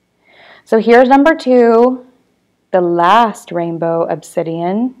 So here's number 2, the last rainbow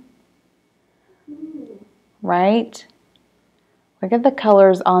obsidian. Right? Look at the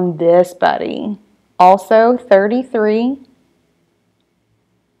colors on this buddy. Also 33.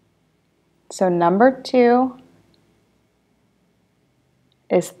 So number 2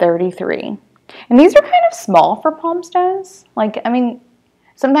 is 33. And these are kind of small for palm stones. Like, I mean,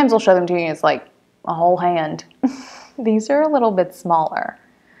 sometimes I'll show them to you and it's like a whole hand. These are a little bit smaller.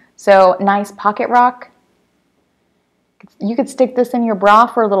 So nice pocket rock. You could stick this in your bra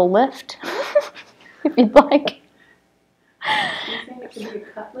for a little lift if you'd like. You think it could be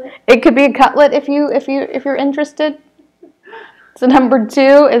a cutlet? It could be a cutlet if you're interested. So number 2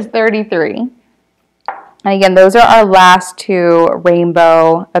 is 33. And again, those are our last 2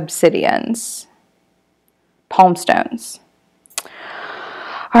 rainbow obsidians, palm stones.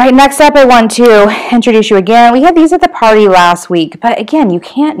 All right, next up I want to introduce you again. We had these at the party last week, but again, you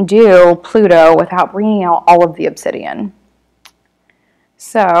can't do Pluto without bringing out all of the obsidian.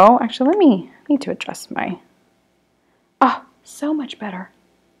 So, actually, I need to adjust my, so much better.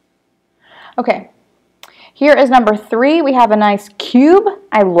 Okay. Here is number 3. We have a nice cube.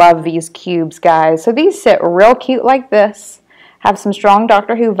 I love these cubes, guys. So these sit real cute like this. Have some strong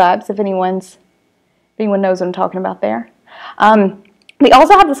Doctor Who vibes if anyone knows what I'm talking about there. We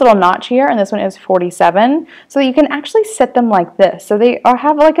also have this little notch here, and this one is 47. So you can actually sit them like this. So they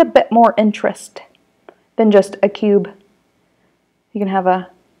have like a bit more interest than just a cube. You can have a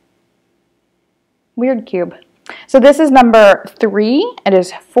weird cube. So this is number 3. It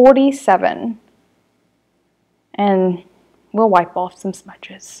is 47. And we'll wipe off some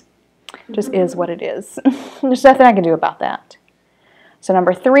smudges. Just is what it is. There's nothing I can do about that. So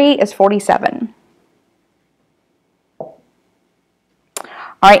number 3 is 47. All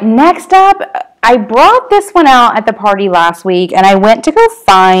right, next up, I brought this one out at the party last week, and I went to go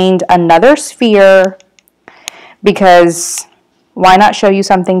find another sphere because why not show you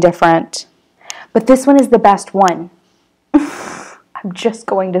something different? But this one is the best one. I'm just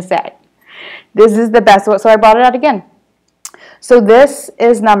going to say. This is the best one, so I brought it out again. So this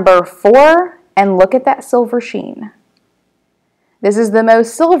is number 4, and look at that silver sheen. This is the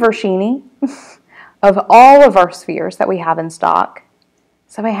most silver sheeny of all of our spheres that we have in stock.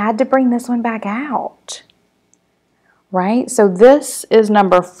 So I had to bring this one back out. Right? So this is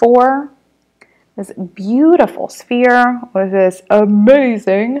number 4. This beautiful sphere with this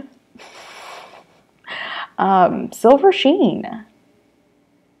amazing silver sheen.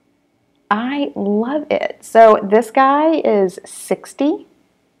 I love it. So this guy is 60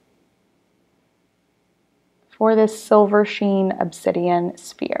 for this silver sheen obsidian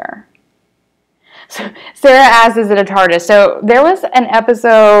sphere. So Sarah asks, is it a TARDIS? So there was an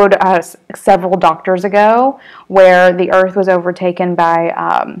episode several doctors ago where the Earth was overtaken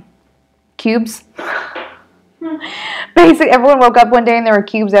by cubes. Basically, everyone woke up one day and there were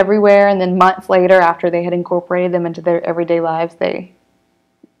cubes everywhere, and then months later, after they had incorporated them into their everyday lives, they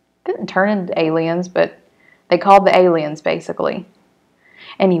didn't turn into aliens, but they called the aliens, basically.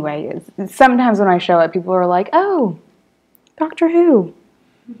 Anyway, sometimes when I show it, people are like, oh, Doctor Who.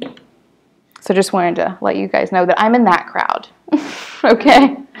 So just wanted to let you guys know that I'm in that crowd.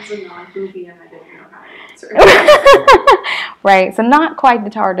 Okay? As a non-Whovian, I didn't know how to answer. Right, so not quite the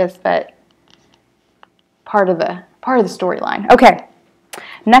TARDIS, but part of the storyline. Okay,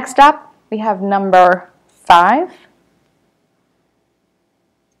 next up, we have number 5.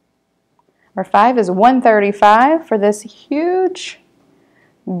 Number 5 is 135 for this huge,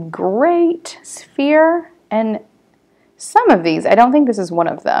 great sphere. And some of these, I don't think this is one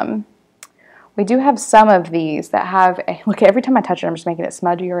of them. We do have some of these that have, look, every time I touch it, I'm just making it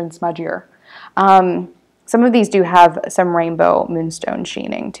smudgier and smudgier. Some of these do have some rainbow moonstone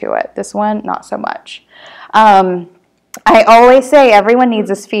sheening to it. This one, not so much. I always say everyone needs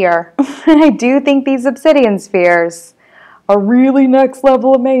a sphere. And I do think these obsidian spheres are really next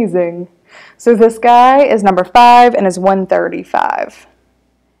level amazing. So this guy is number 5 and is 135.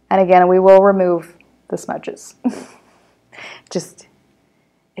 And again, we will remove the smudges. Just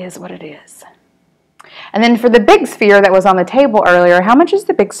is what it is. And then for the big sphere that was on the table earlier, how much is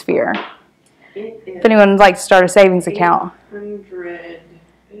the big sphere? If anyone would like to start a savings account. 800.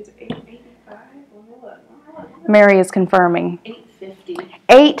 Is it 885? Mary is confirming. $850.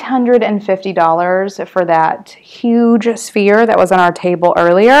 $850 for that huge sphere that was on our table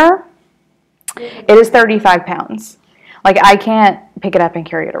earlier. It is 35 pounds. Like, I can't pick it up and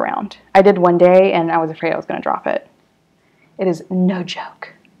carry it around. I did one day, and I was afraid I was going to drop it. It is no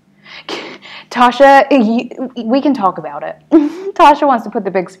joke. Tasha, we can talk about it. Tasha wants to put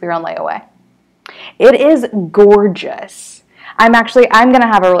the big sphere on layaway. It is gorgeous. I'm going to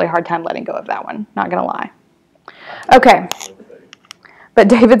have a really hard time letting go of that one. Not going to lie. Okay. But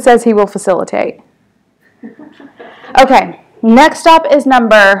David says he will facilitate. Okay. Next up is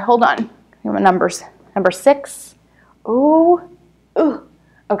hold on. Numbers. Number 6. Ooh. Ooh.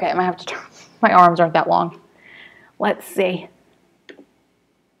 Okay, I might have to turn. My arms aren't that long. Let's see.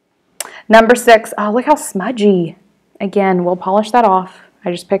 Number 6. Oh, look how smudgy. Again, we'll polish that off.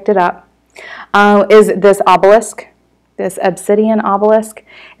 I just picked it up. Is this obelisk, this obsidian obelisk.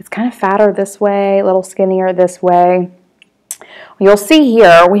 It's kind of fatter this way, a little skinnier this way. You'll see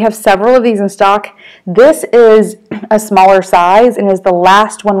here, we have several of these in stock. This is a smaller size and is the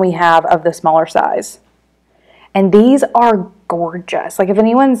last one we have of the smaller size. And these are gorgeous. Like, if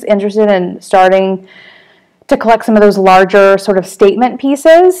anyone's interested in starting to collect some of those larger sort of statement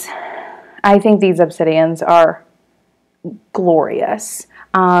pieces, I think these obsidians are glorious.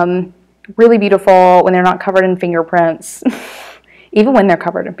 Really beautiful when they're not covered in fingerprints, even when they're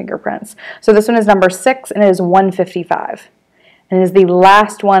covered in fingerprints. So this one is number 6 and it is $155. And it is the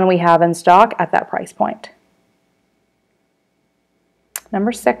last one we have in stock at that price point.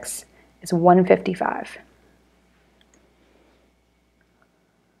 Number 6 is $155.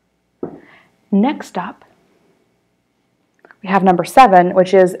 Next up, we have number 7,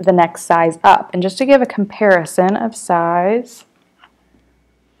 which is the next size up. And just to give a comparison of size,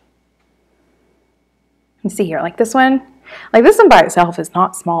 you see here, like this one by itself is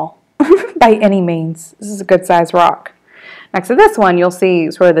not small by any means. This is a good size rock. Next to this one, you'll see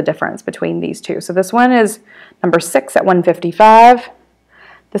sort of the difference between these two. So this one is number 6 at $155.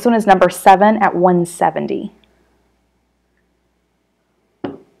 This one is number 7 at $170.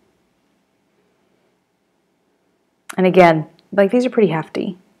 And again, like, these are pretty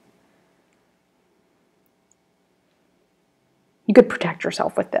hefty. You could protect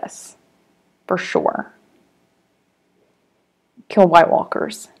yourself with this, for sure. Kill White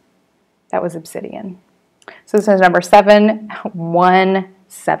Walkers. That was obsidian. So this is number 7,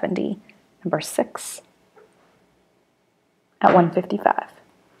 $170. Number 6 at $155.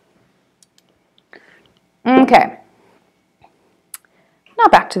 Okay. Now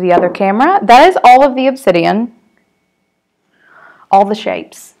back to the other camera. That is all of the obsidian. All the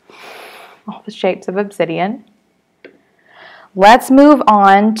shapes. All the shapes of obsidian. Let's move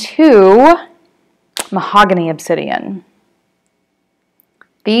on to mahogany obsidian.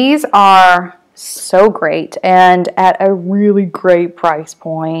 These are so great and at a really great price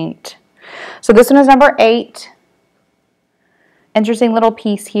point. So this one is number 8. Interesting little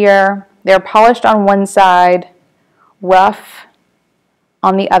piece here. They're polished on one side, rough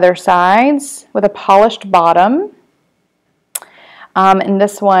on the other sides with a polished bottom. And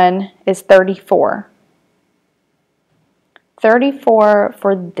this one is $34. $34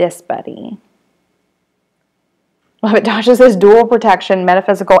 for this buddy. Love it. Tasha says dual protection,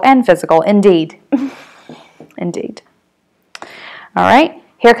 metaphysical and physical. Indeed. Indeed. All right.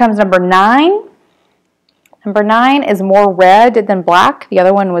 Here comes number 9. Number 9 is more red than black. The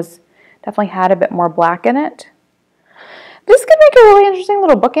other one was definitely had a bit more black in it. This could make a really interesting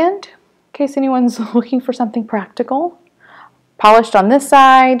little bookend in case anyone's looking for something practical. Polished on this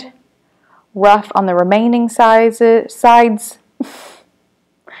side, rough on the remaining sides. I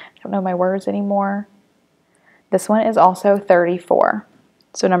don't know my words anymore. This one is also $34.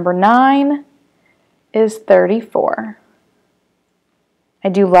 So number 9 is $34. I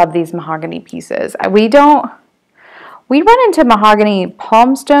do love these mahogany pieces. We run into mahogany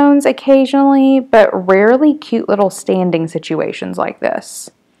palm stones occasionally, but rarely cute little standing situations like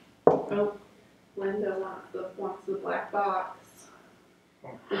this. Oh, Linda wants the black box.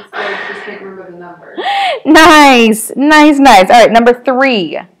 Instead, just can't remember the number. Nice, nice, nice. All right, number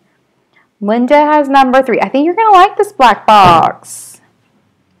 3. Linda has number 3. I think you're going to like this black box.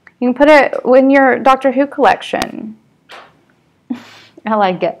 You can put it in your Doctor Who collection. I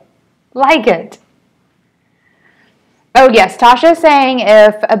like it. Like it. Oh, yes. Tasha's saying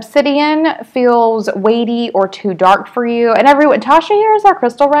if obsidian feels weighty or too dark for you, and everyone, Tasha here is our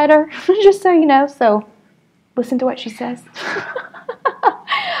crystal writer, just so you know, so listen to what she says.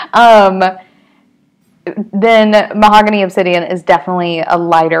 then mahogany obsidian is definitely a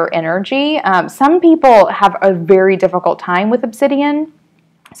lighter energy. Some people have a very difficult time with obsidian.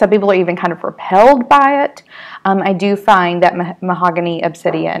 Some people are even kind of repelled by it. I do find that mahogany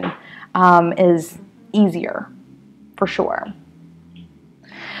obsidian is easier, for sure.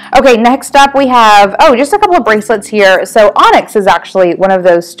 Okay, next up we have, just a couple of bracelets here. So onyx is actually one of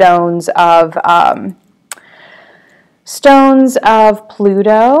those stones of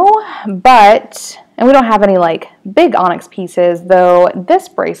Pluto, and we don't have any like big onyx pieces, though this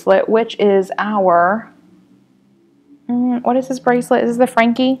bracelet, which is our, what is this bracelet? Is this the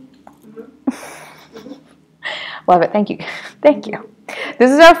Frankie? Love it, thank you. Thank you.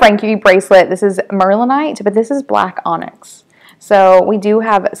 This is our Frankie bracelet. This is merlinite, but this is black onyx. So we do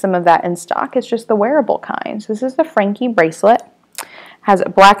have some of that in stock. It's just the wearable kind. So this is the Frankie bracelet. Has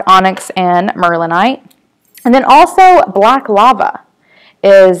black onyx and merlinite. And then also black lava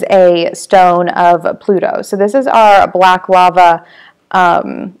is a stone of Pluto. So this is our black lava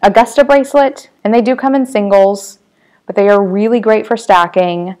Augusta bracelet. And they do come in singles, but they are really great for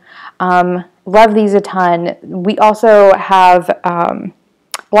stacking. Love these a ton. We also have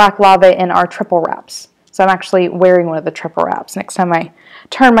black lava in our triple wraps. So I'm actually wearing one of the triple wraps. Next time I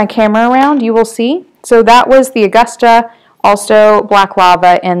turn my camera around, you will see. So that was the Augusta, also black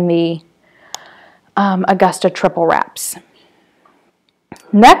lava in the Augusta triple wraps.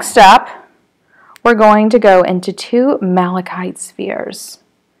 Next up, we're going to go into 2 malachite spheres.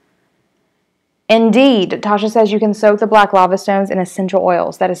 Indeed, Tasha says you can soak the black lava stones in essential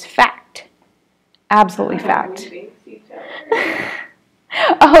oils. That is fact. Absolutely fact.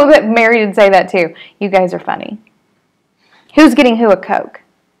 Oh, that Mary did say that too. You guys are funny. Who's getting who a Coke?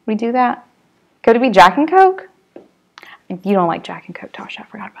 We do that? Could it be Jack and Coke? You don't like Jack and Coke, Tasha. I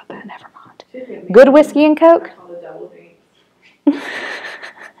forgot about that. Never mind. Good whiskey and Coke?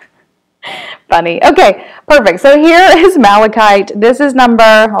 Funny. Okay, perfect. So here is malachite. This is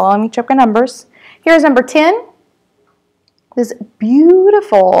number, hold on, let me check my numbers. Here's number 10. This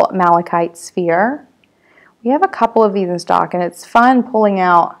beautiful malachite sphere. We have a couple of these in stock, and it's fun pulling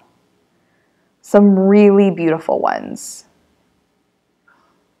out some really beautiful ones.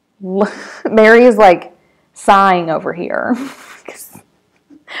 Mary is like sighing over here.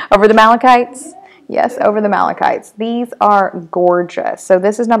 Over the malachites? Yes, over the malachites. These are gorgeous. So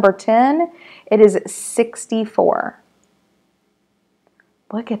this is number 10. It is 64.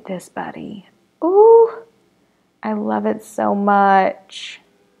 Look at this, buddy. Ooh, I love it so much.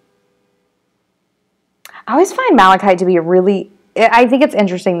 I always find malachite to be a really, I think it's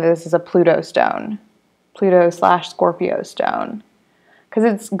interesting that this is a Pluto stone. Pluto/Scorpio stone. Because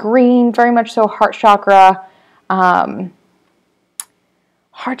it's green, very much so heart chakra.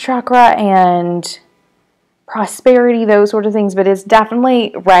 Heart chakra and prosperity, those sort of things. But it's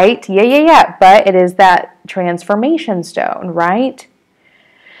definitely, right? Yeah. But it is that transformation stone, right?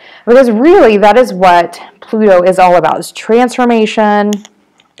 Because really, that is what Pluto is all about. Is transformation,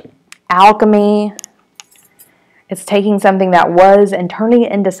 alchemy. It's taking something that was and turning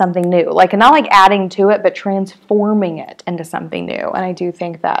it into something new. Like, not like adding to it, but transforming it into something new. And I do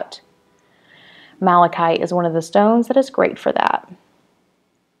think that malachite is one of the stones that is great for that.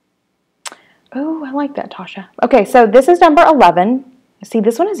 Oh, I like that, Tasha. Okay, so this is number 11. See,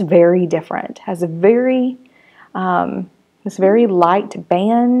 this one is very different. Has a very, this very light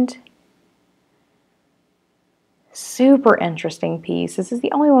band. Super interesting piece. This is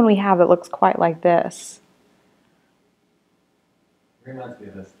the only one we have that looks quite like this. Reminds me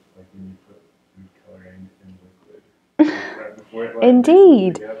of this, like when you put food coloring in liquid. Right before it, like,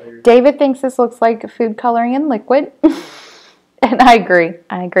 Indeed. David thinks this looks like food coloring in liquid. And I agree.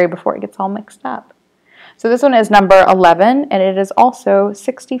 I agree before it gets all mixed up. So this one is number 11, and it is also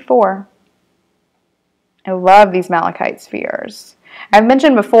 64. I love these malachite spheres. I've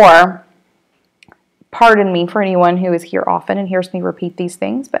mentioned before, pardon me for anyone who is here often and hears me repeat these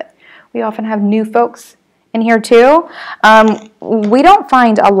things, but we often have new folks in here too. We don't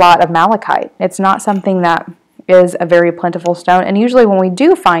find a lot of malachite. It's not something that is a very plentiful stone, and usually when we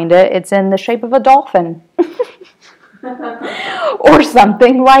do find it, it's in the shape of a dolphin. Or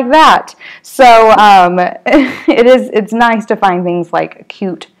something like that. So it's nice to find things like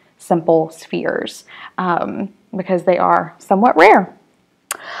cute, simple spheres because they are somewhat rare.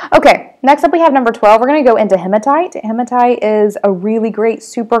 Okay, next up we have number 12. We're going to go into hematite. Hematite is a really great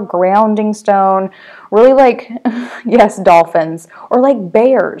super grounding stone. Really like, yes, dolphins. Or like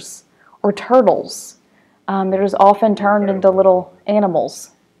bears or turtles. They're just often turned into little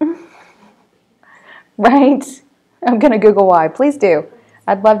animals. Right? I'm going to Google why. Please do.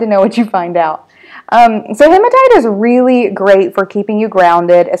 I'd love to know what you find out. So hematite is really great for keeping you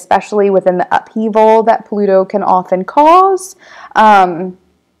grounded, especially within the upheaval that Pluto can often cause.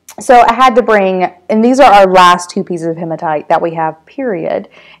 So I had to bring, and these are our last two pieces of hematite that we have, period,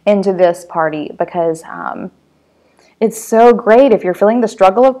 into this party because it's so great if you're feeling the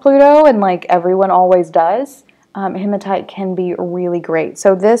struggle of Pluto, and like everyone always does. Hematite can be really great.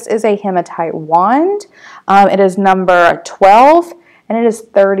 So this is a hematite wand. It is number 12, and it is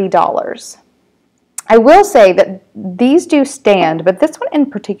 $30. I will say that these do stand, but this one in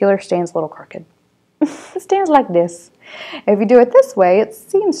particular stands a little crooked. It stands like this. If you do it this way, it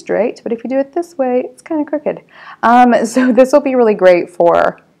seems straight, but if you do it this way, it's kind of crooked. So this will be really great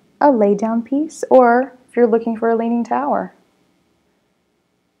for a lay-down piece, or if you're looking for a leaning tower.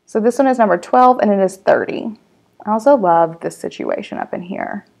 So this one is number 12, and it is 30. I also love this situation up in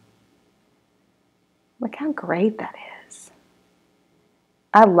here. Look how great that is.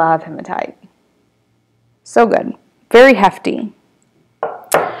 I love hematite. So good. Very hefty.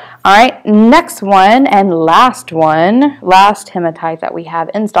 All right, next one and last hematite that we have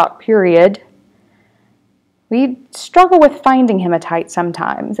in stock, period. We struggle with finding hematite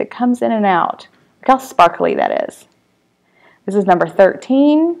sometimes. It comes in and out. Look how sparkly that is. This is number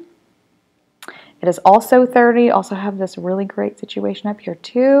 13. It is also 30. Also have this really great situation up here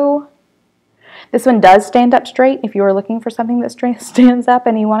too. This one does stand up straight if you are looking for something that stands up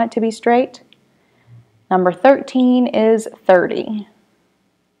and you want it to be straight. Number 13 is 30.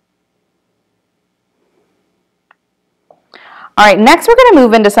 All right, next we're going to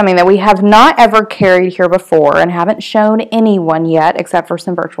move into something that we have not ever carried here before and haven't shown anyone yet except for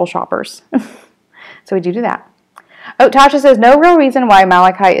some virtual shoppers. So we do that. Oh, Tasha says, no real reason why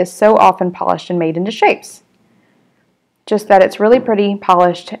malachite is so often polished and made into shapes. Just that it's really pretty,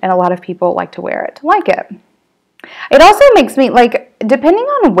 polished, and a lot of people like to wear it. Like it. It also makes me, like, depending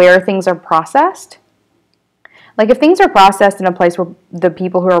on where things are processed, like if things are processed in a place where the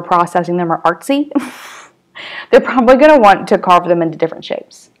people who are processing them are artsy, they're probably going to want to carve them into different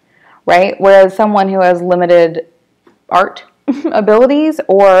shapes, right? Whereas someone who has limited art abilities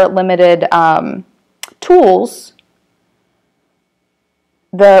or limited tools,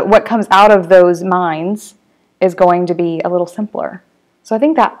 what comes out of those minds is going to be a little simpler. So I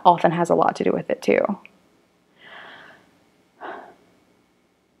think that often has a lot to do with it too.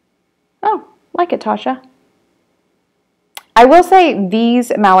 Oh, like it, Tasha. I will say these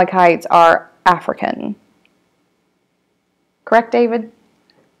malachites are African. Correct, David? Am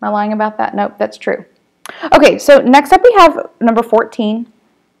I lying about that? Nope, that's true. Okay, so next up we have number 14.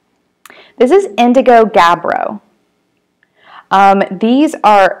 This is indigo gabbro. These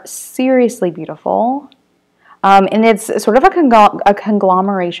are seriously beautiful. And it's sort of a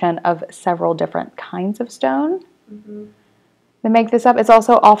conglomeration of several different kinds of stone that make this up. It's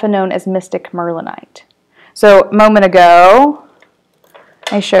also often known as mystic merlinite. So a moment ago,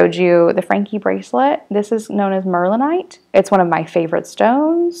 I showed you the Frankie bracelet. This is known as merlinite. It's one of my favorite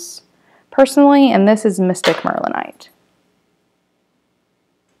stones, personally, and this is mystic merlinite.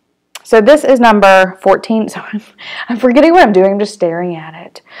 So this is number 14. So I'm forgetting what I'm doing. I'm just staring at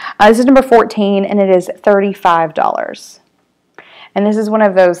it. This is number 14, and it is $35. And this is one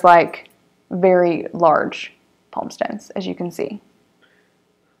of those, like, very large palm stones, as you can see.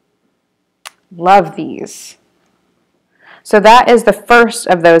 Love these. So that is the first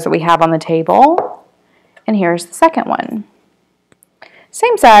of those that we have on the table. And here's the second one.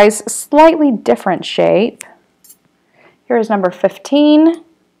 Same size, slightly different shape. Here's number 15.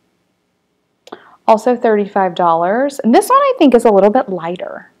 Also $35. And this one I think is a little bit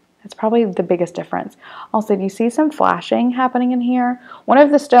lighter. That's probably the biggest difference. Also, do you see some flashing happening in here? One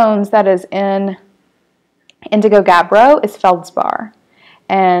of the stones that is in indigo gabbro is feldspar.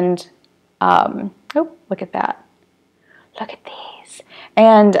 And, oh, look at that. Look at these.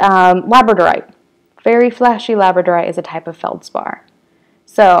 And labradorite. Very flashy labradorite is a type of feldspar.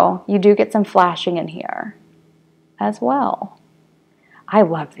 So you do get some flashing in here as well. I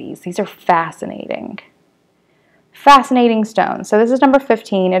love these. These are fascinating. Fascinating stones. So this is number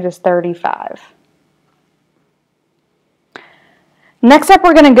 15. It is $35. Next up,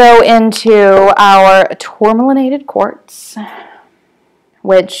 we're going to go into our tourmalinated quartz,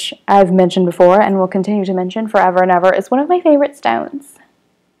 which I've mentioned before and will continue to mention forever and ever, is one of my favorite stones.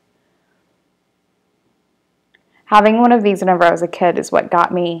 Having one of these whenever I was a kid is what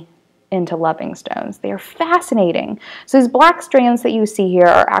got me into loving stones. They are fascinating. So these black strands that you see here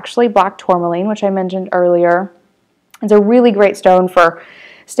are actually black tourmaline, which I mentioned earlier. It's a really great stone for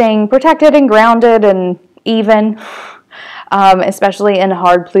staying protected and grounded and even, especially in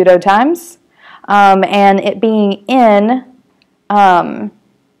hard Pluto times. And it being in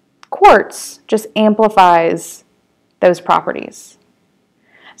quartz just amplifies those properties.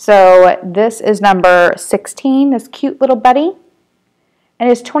 So this is number 16, this cute little buddy,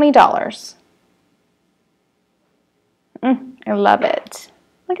 and it's $20. I love it.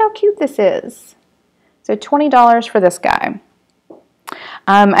 Look how cute this is. So $20 for this guy.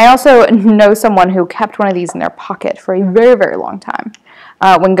 I also know someone who kept one of these in their pocket for a very, very long time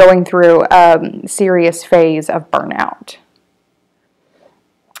when going through a serious phase of burnout.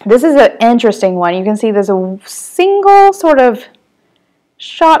 This is an interesting one. You can see there's a single sort of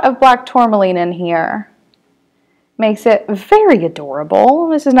shot of black tourmaline in here. Makes it very adorable.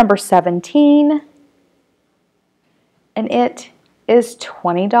 This is number 17. And it is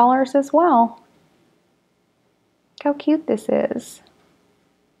 $20 as well. Look how cute this is.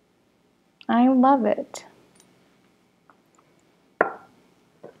 I love it.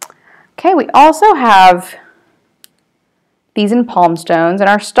 Okay, we also have these in palm stones, and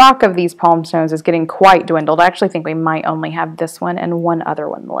our stock of these palm stones is getting quite dwindled. I actually think we might only have this one and one other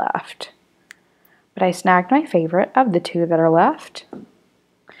one left. But I snagged my favorite of the two that are left.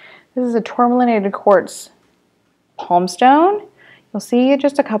 This is a tourmalinated quartz palm stone. You'll see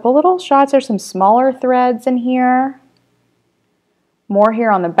just a couple little shots. There's some smaller threads in here. More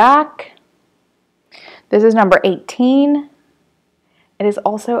here on the back. This is number 18. It is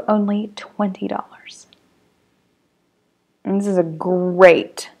also only $20. And this is a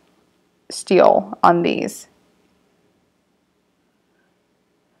great steal on these.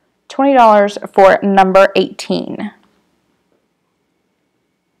 $20 for number 18.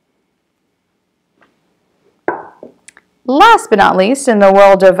 Last but not least, in the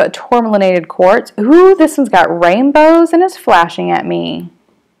world of tourmalinated quartz, ooh, this one's got rainbows and is flashing at me.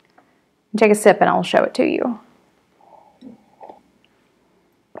 Take a sip and I'll show it to you.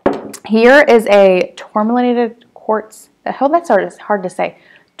 Here is a tourmalinated quartz, oh, that's hard to say,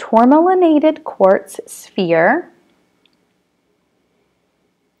 tourmalinated quartz sphere,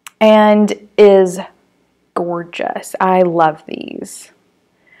 and is gorgeous. I love these.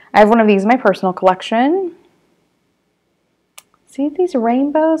 I have one of these in my personal collection. See these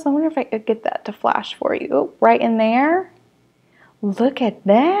rainbows? I wonder if I could get that to flash for you. Oh, right in there. Look at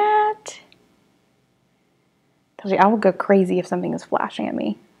that. Tells you I will go crazy if something is flashing at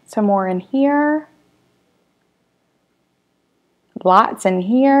me. Some more in here. Lots in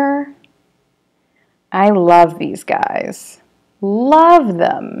here. I love these guys. Love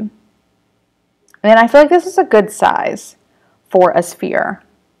them. And I feel like this is a good size for a sphere.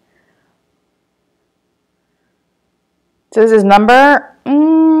 So this is number,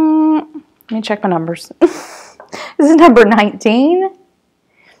 let me check my numbers. This is number 19,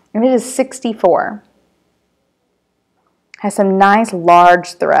 and it is 64. Has some nice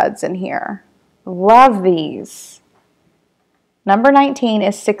large threads in here. Love these. Number 19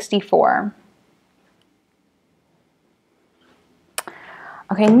 is 64.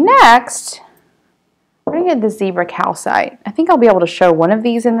 Okay, next, we're going to get the zebra calcite. I think I'll be able to show one of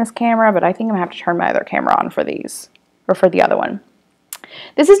these in this camera, but I think I'm going to have to turn my other camera on for these, or for the other one.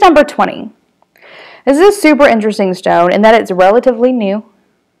 This is number 20. This is a super interesting stone in that it's relatively new.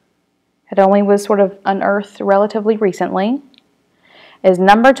 It only was sort of unearthed relatively recently. It is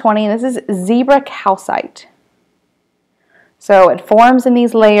number 20, and this is zebra calcite. So it forms in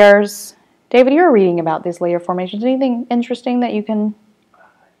these layers. David, you were reading about these layer formations. Anything interesting that you can...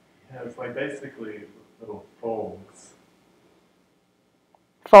 Yeah, it's like basically little folds.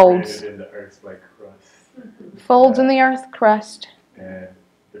 Folds. Created in the Earth's like crust. Folds in the earth crust. And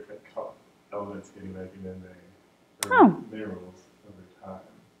different elements getting like in there. Oh. Minerals over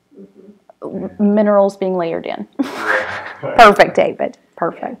time. Minerals being layered in. Yeah. Perfect, David.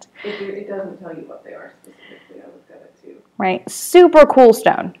 Perfect. It doesn't tell you what they are specifically. I looked at it too. Right. Super cool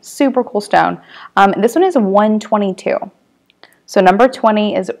stone. Super cool stone. This one is 122. So number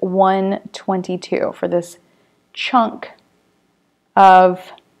 20 is 122 for this chunk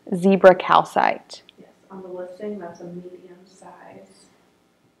of zebra calcite. Yes, on the listing, that's a medium size.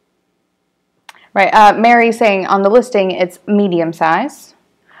 Right. Mary's saying on the listing it's medium size.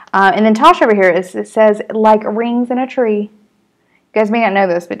 And then Tasha over here, it says like rings in a tree. You guys may not know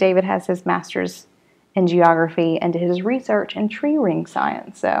this, but David has his master's in geography and did his research in tree ring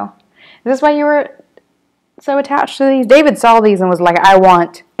science. So is this why you were so attached to these? David saw these and was like, I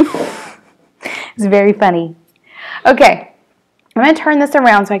want. It's very funny. Okay, I'm going to turn this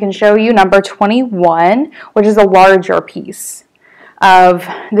around so I can show you number 21, which is a larger piece of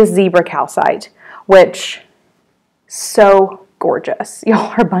this zebra calcite, which so gorgeous.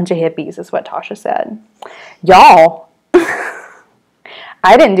 Y'all are a bunch of hippies is what Tasha said. Y'all.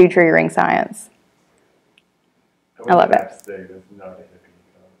 I didn't do tree ring science. I love it. Say that's not a hippie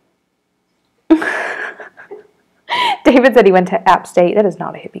David said he went to App State. That is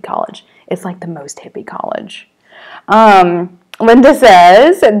not a hippie college. It's like the most hippie college. Linda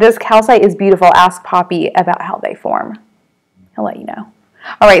says, this calcite is beautiful. Ask Poppy about how they form. He'll let you know.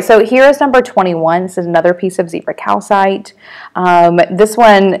 All right, so here is number 21. This is another piece of zebra calcite. This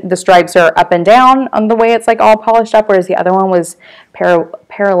one, the stripes are up and down on the way it's like all polished up, whereas the other one was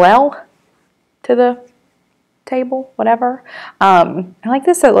parallel to the table, whatever. I like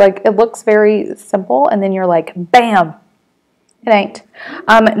this. So like it looks very simple, and then you're like, bam, it ain't.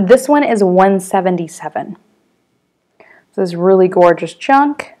 This one is 177. So this really gorgeous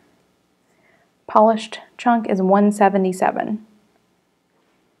chunk, polished chunk, is 177.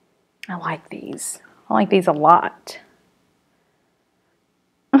 I like these. I like these a lot.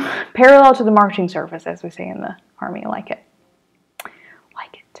 Parallel to the marching surface, as we say in the Army. I like it.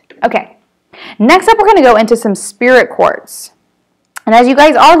 Like it. Okay. Next up, we're going to go into some spirit quartz. And as you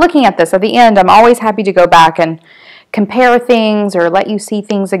guys are looking at this at the end, I'm always happy to go back and compare things or let you see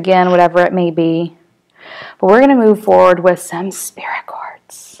things again, whatever it may be. But we're going to move forward with some spirit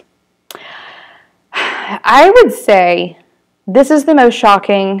quartz. I would say this is the most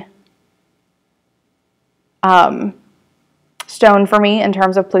shocking stone for me in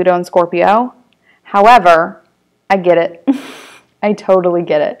terms of Pluto and Scorpio. However, I get it. I totally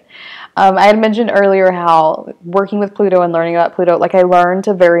get it. I had mentioned earlier how working with Pluto and learning about Pluto, like I learned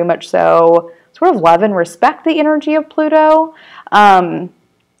to very much so sort of love and respect the energy of Pluto. And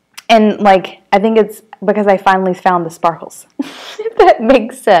like, I think it's because I finally found the sparkles, if that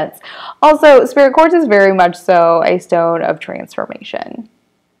makes sense. Also, spirit quartz is very much so a stone of transformation.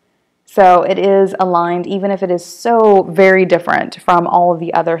 So it is aligned, even if it is so very different from all of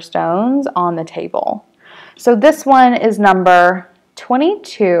the other stones on the table. So this one is number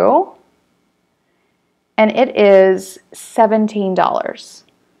 22, and it is $17.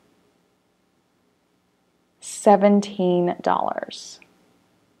 $17.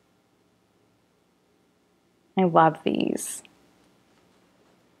 I love these.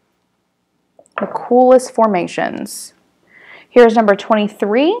 The coolest formations. Here's number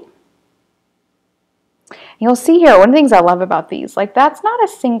 23. You'll see here, one of the things I love about these, like that's not a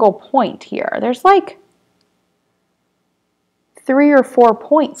single point here. There's like 3 or 4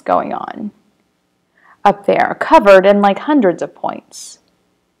 points going on up there, covered in like hundreds of points.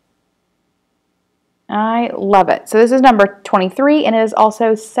 I love it. So this is number 23, and it is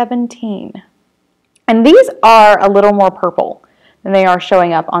also 17. And these are a little more purple than they are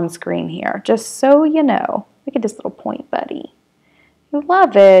showing up on screen here, just so you know. Look at this little point, buddy. I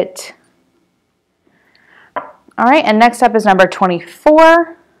love it. All right, and next up is number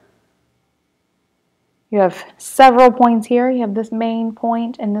 24. You have several points here. You have this main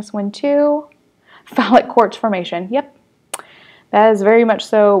point and this one too. Phallic quartz formation. Yep, that is very much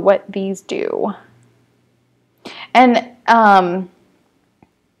so what these do. And another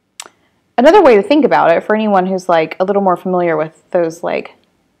way to think about it, for anyone who's like a little more familiar with those like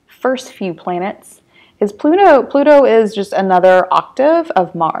first few planets, is Pluto is just another octave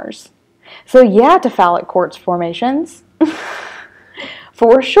of Mars. So yeah, to phallic quartz formations.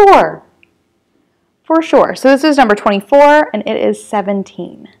 For sure. For sure. So this is number 24, and it is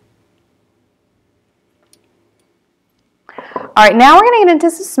 17. All right, now we're going to get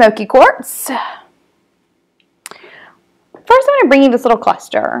into some smoky quartz. First, I'm going to bring you this little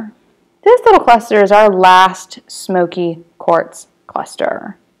cluster. This little cluster is our last smoky quartz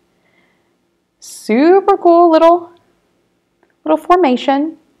cluster. Super cool little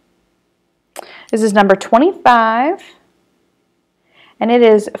formation. This is number 25, and it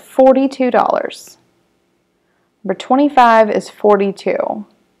is $42. Number 25 is $42.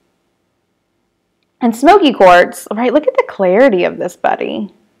 And smoky quartz, right? Look at the clarity of this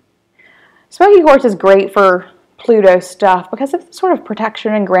buddy. Smoky quartz is great for Pluto stuff because of the sort of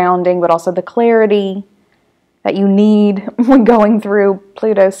protection and grounding, but also the clarity that you need when going through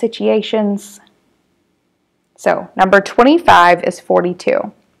Pluto situations. So number 25 is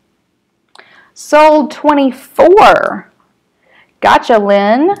 42. Sold 24. Gotcha,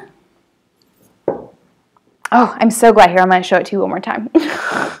 Lynn. Oh, I'm so glad. Here, I'm going to show it to you one more time.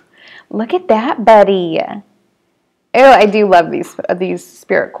 Look at that, buddy. Oh, I do love these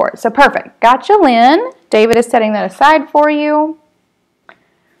spirit quartz. So perfect. Gotcha, Lynn. David is setting that aside for you.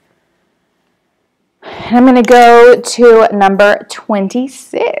 And I'm going to go to number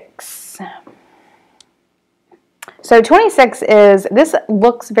 26. So 26 is, this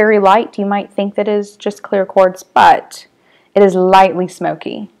looks very light. You might think that is just clear quartz, but it is lightly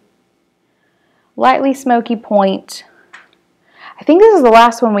smoky. Lightly smoky point. I think this is the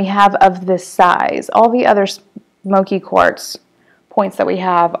last one we have of this size. All the other smoky quartz points that we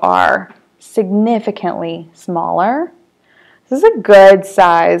have are significantly smaller. This is a good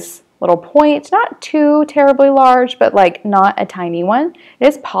size little point. Not too terribly large, but like not a tiny one. It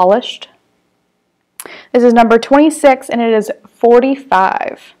is polished. This is number 26 and it is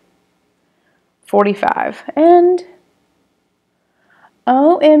 45. 45. And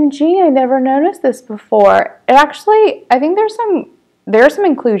OMG, I never noticed this before. It actually, I think there are some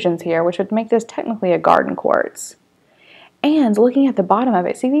inclusions here, which would make this technically a garden quartz. And looking at the bottom of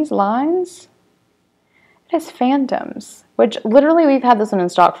it, see these lines? It has phantoms, which literally we've had this one in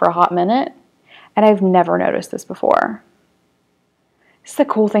stock for a hot minute, and I've never noticed this before. This is the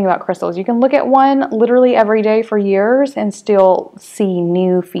cool thing about crystals. You can look at one literally every day for years and still see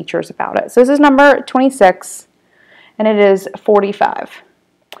new features about it. So this is number 26, and it is 45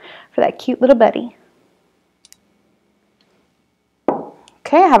 for that cute little buddy.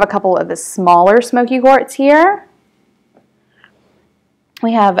 Okay, I have a couple of the smaller smoky quartz here.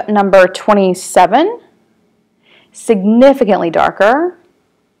 We have number 27, significantly darker.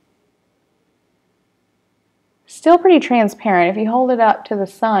 Still pretty transparent. If you hold it up to the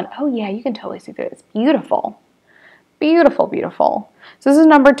sun, oh yeah, you can totally see through it. It's beautiful. Beautiful, beautiful. So this is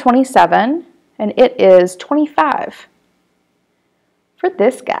number 27, and it is 25 for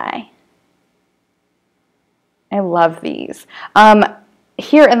this guy. I love these.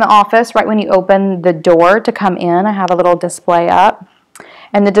 Here in the office, right when you open the door to come in, I have a little display up.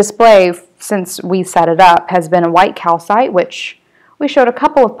 And the display, since we set it up, has been a white calcite, which we showed a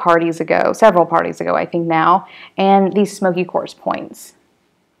couple of parties ago, several parties ago, I think now, and these smoky quartz points.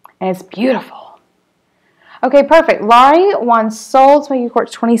 And it's beautiful. Okay, perfect. Laurie wants sold smoky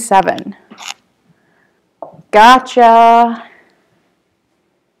quartz 27. Gotcha.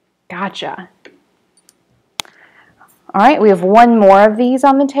 Gotcha. All right, we have one more of these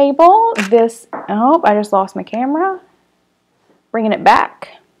on the table. This, oh, I just lost my camera. Bringing it back.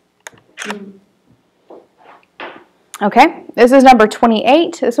 Okay, this is number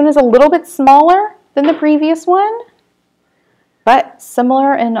 28. This one is a little bit smaller than the previous one, but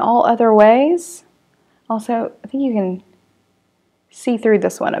similar in all other ways. Also, I think you can see through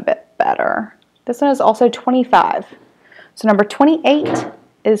this one a bit better. This one is also 25. So number 28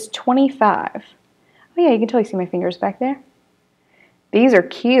 is 25. Oh yeah, you can totally see my fingers back there. These are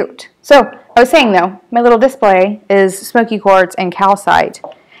cute. So I was saying though, my little display is smoky quartz and calcite,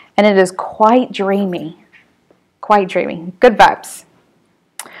 and it is quite dreamy. Quite dreamy. Good vibes.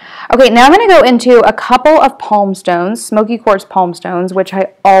 Okay, now I'm going to go into a couple of palm stones, smoky quartz palm stones, which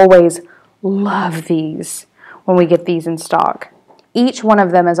I always love these when we get these in stock. Each one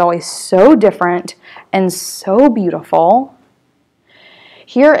of them is always so different and so beautiful.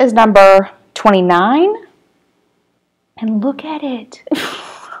 Here is number 29. And look at it.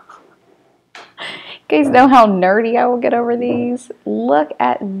 You guys know how nerdy I will get over these. Look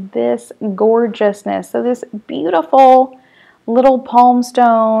at this gorgeousness. So this beautiful little palm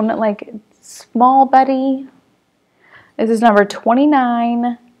stone, like small buddy. This is number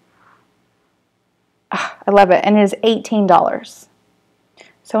 29. Oh, I love it. And it is $18.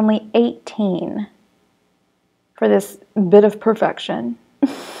 So only $18 for this bit of perfection.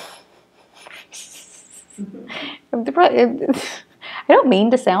 I don't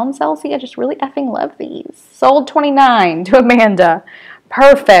mean to sound salesy. I just really effing love these. Sold 29 to Amanda.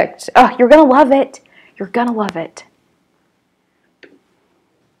 Perfect. Oh, you're going to love it. You're going to love it.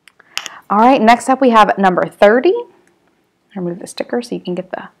 All right, next up we have number 30. Remove the sticker so you can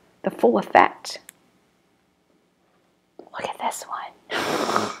get the full effect. Look at this one.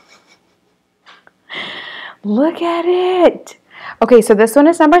 Look at it. Okay, so this one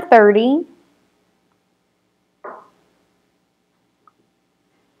is number 30.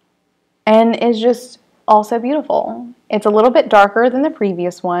 And is just also beautiful. It's a little bit darker than the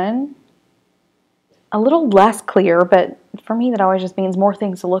previous one. A little less clear, but for me that always just means more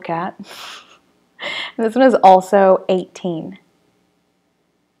things to look at. And this one is also 18.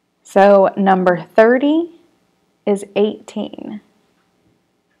 So number 30 is 18.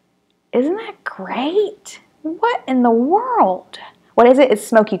 Isn't that great? What in the world? What is it? It's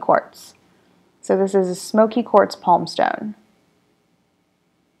smoky quartz. So this is a smoky quartz palm stone.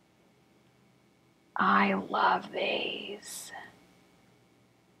 I love these.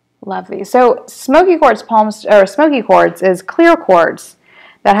 Love these. So smoky quartz smoky quartz is clear quartz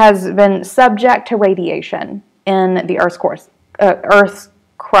that has been subject to radiation in the Earth's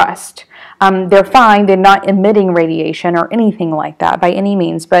crust. They're fine. They're not emitting radiation or anything like that by any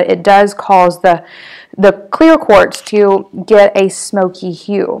means, but it does cause the clear quartz to get a smoky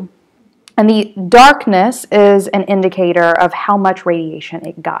hue. And the darkness is an indicator of how much radiation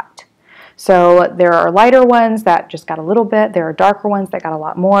it got. So there are lighter ones that just got a little bit. There are darker ones that got a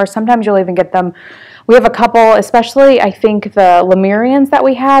lot more. Sometimes you'll even get them. We have a couple, especially I think the Lemurians that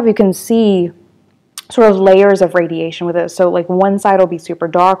we have, you can see sort of layers of radiation with it. So like one side will be super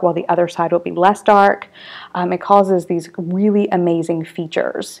dark while the other side will be less dark. It causes these really amazing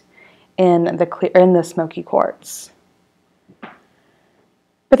features in the smoky quartz.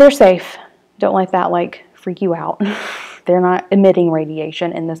 But they're safe. Don't let that like freak you out. They're not emitting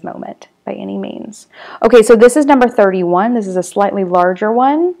radiation in this moment by any means. Okay, so this is number 31. This is a slightly larger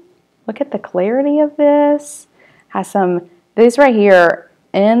one. Look at the clarity of this. This right here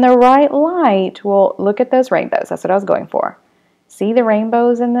in the right light will look at those rainbows. That's what I was going for. See the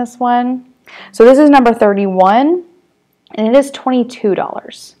rainbows in this one? So this is number 31, and it is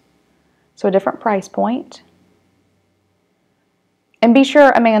 $22. So a different price point. And be sure,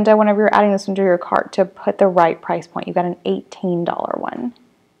 Amanda, whenever you're adding this into your cart, to put the right price point. You've got an $18 one.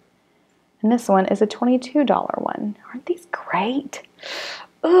 And this one is a $22 one. Aren't these great?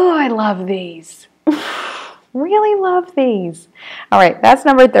 Oh, I love these. Really love these. All right, that's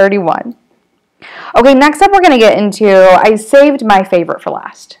number 31. Okay, next up we're going to get into, I saved my favorite for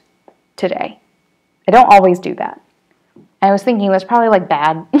last today. I don't always do that. I was thinking it was probably like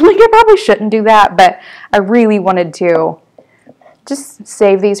bad. Like I probably shouldn't do that, but I really wanted to just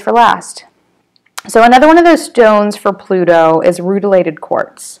save these for last. So another one of those stones for Pluto is rutilated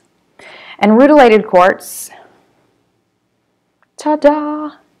quartz. And rutilated quartz,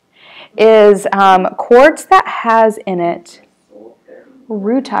 ta-da, is quartz that has in it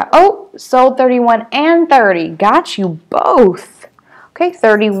rutile. Oh, sold 31 and 30. Got you both. Okay,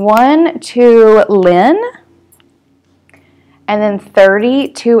 31 to Lynn. And then 30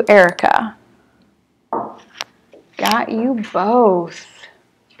 to Erica. Got you both.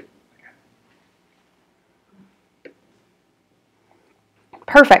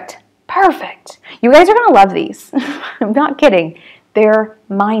 Perfect. Perfect. You guys are going to love these. I'm not kidding. They're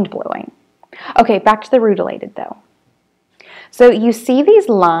mind-blowing. Okay, back to the rutilated though. So you see these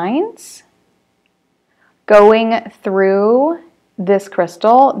lines going through this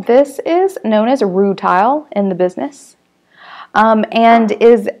crystal. This is known as rutile in the business. And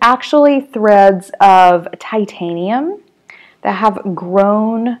is actually threads of titanium that have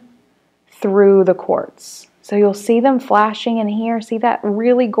grown through the quartz. So you'll see them flashing in here. See that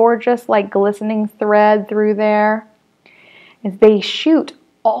really gorgeous, like glistening thread through there? They shoot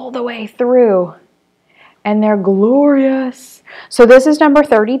all the way through, and they're glorious. So this is number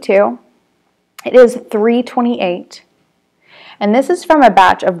 32. It is $328, and this is from a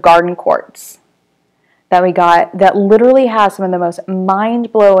batch of garden quartz that we got that literally has some of the most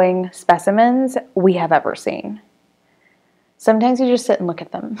mind-blowing specimens we have ever seen. Sometimes you just sit and look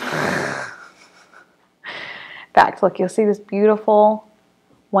at them. In fact, look, you'll see this beautiful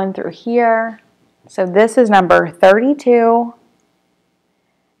one through here. So this is number 32.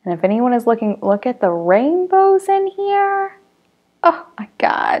 And if anyone is looking, look at the rainbows in here. Oh my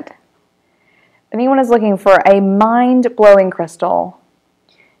God. If anyone is looking for a mind-blowing crystal,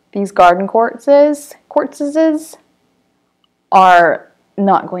 these garden quartzes are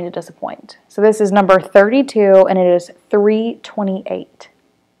not going to disappoint. So this is number 32 and it is $328.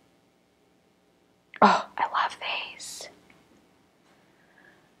 Oh, I love these.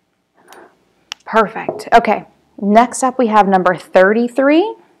 Perfect. Okay, next up we have number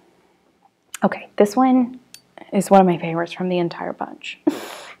 33. Okay, this one is one of my favorites from the entire bunch.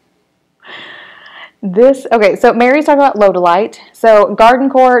 Okay, so Mary's talking about lodolite. So garden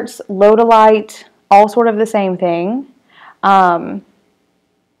quartz, lodolite, all sort of the same thing.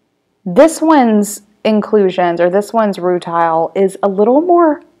 This one's inclusions, or this one's rutile, is a little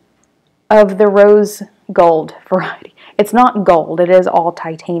more of the rose gold variety. It's not gold, it is all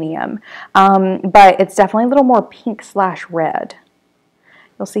titanium, but it's definitely a little more pink/red.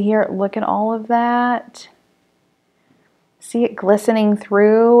 You'll see here, look at all of that. See it glistening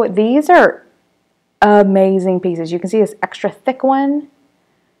through. These are amazing pieces. You can see this extra thick one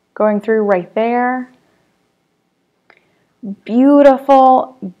going through right there.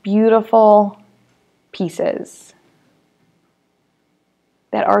 Beautiful, beautiful pieces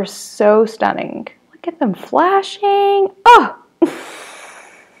that are so stunning. Look at them flashing. Oh,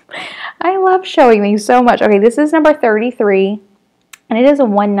 I love showing these so much. Okay, this is number 33, and it is a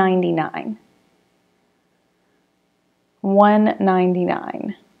 $199.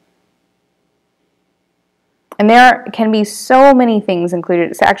 $199. And there can be so many things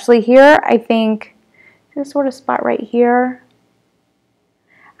included. So actually here, I think, this sort of spot right here,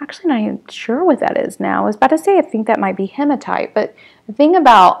 actually not even sure what that is now. I was about to say I think that might be hematite, but the thing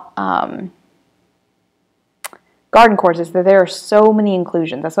about garden quartz is that there are so many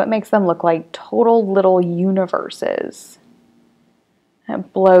inclusions. That's what makes them look like total little universes.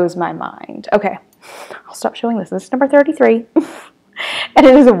 It blows my mind. Okay, I'll stop showing this. This is number 33, and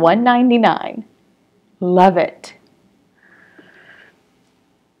it is $199. Love it.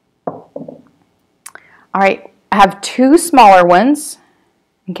 All right, I have 2 smaller ones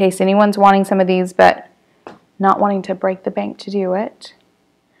in case anyone's wanting some of these, but not wanting to break the bank to do it.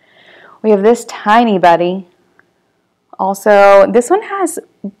 We have this tiny buddy. Also, this one has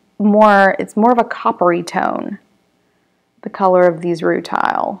more, it's more of a coppery tone, the color of these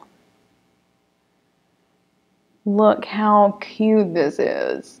rutile. Look how cute this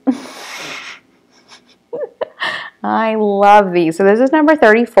is. I love these. So this is number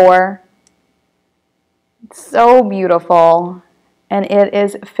 34. It's so beautiful. And it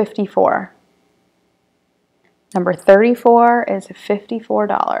is $54. Number 34 is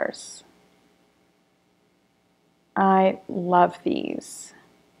 $54. I love these.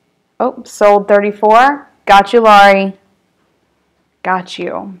 Oh, sold 34. Got you, Laurie. Got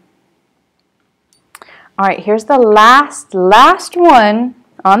you. All right, here's the last one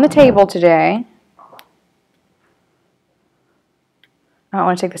on the table today. I don't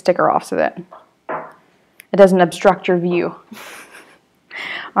want to take the sticker off so that it doesn't obstruct your view.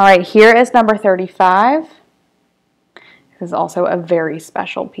 All right, here is number 35. This is also a very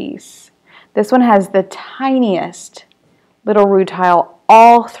special piece. This one has the tiniest little rutile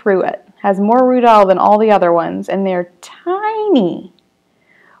all through it. Has more rutile than all the other ones, and they're tiny,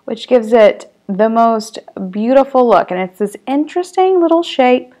 which gives it the most beautiful look. And it's this interesting little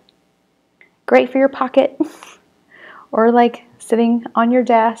shape. Great for your pocket or like sitting on your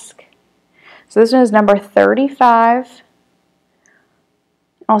desk. So this one is number 35.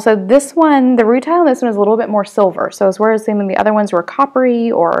 Also, this one, the rutile in this one is a little bit more silver. So as whereas the other ones were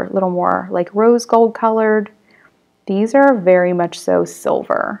coppery or a little more like rose gold colored, these are very much so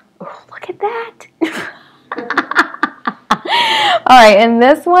silver. Oh, look at that. All right, and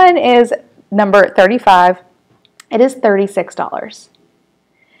this one is number 35. It is $36.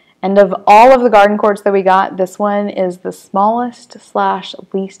 And of all of the garden quartz that we got, this one is the smallest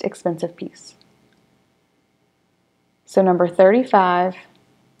 / least expensive piece. So number 35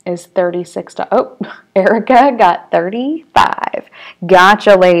 is $36. Oh, Erica got 35.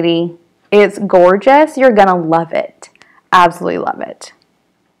 Gotcha, lady. It's gorgeous. You're going to love it. Absolutely love it.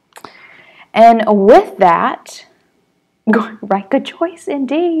 And with that, right, good choice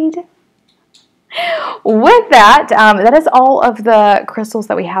indeed. With that, that is all of the crystals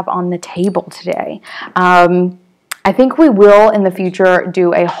that we have on the table today. I think we will in the future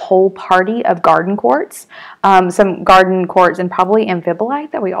do a whole party of garden quartz, some garden quartz and probably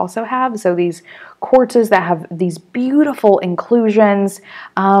amphibolite that we also have. So these quartzes that have these beautiful inclusions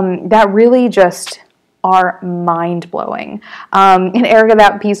that really just are mind-blowing. And Erica,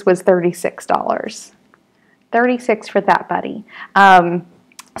 that piece was $36. $36 for that, buddy.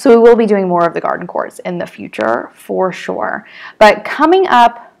 So we will be doing more of the garden quartz in the future for sure. But coming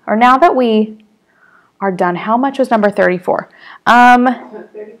up, or now that we are done, how much was number 34?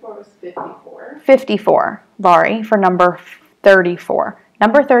 34 was 54. 54, Laurie, for number 34.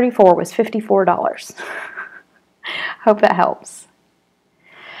 Number 34 was $54. Hope that helps.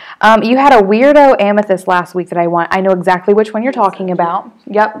 You had a weirdo amethyst last week that I know exactly which one you're talking about.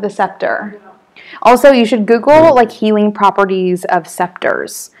 Yep, the scepter. Yeah. Also, you should Google like healing properties of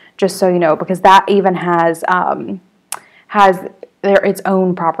scepters, just so you know, because that even has its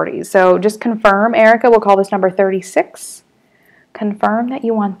own properties. So just confirm, Erica, we'll call this number 36. Confirm that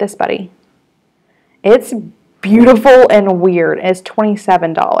you want this, buddy. It's beautiful and weird. It's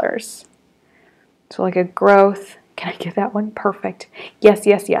 $27. So like a growth. Can I get that one? Perfect. Yes,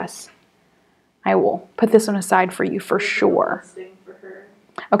 yes, yes. I will put this one aside for you for sure.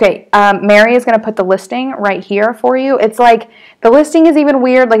 Okay, Mary is going to put the listing right here for you. It's like, the listing is even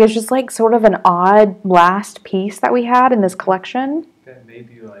weird. Like, it's just like sort of an odd last piece that we had in this collection. That may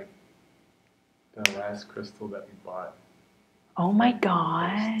be like the last crystal that we bought. Oh my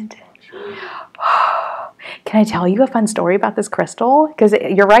God. Can I tell you a fun story about this crystal? Because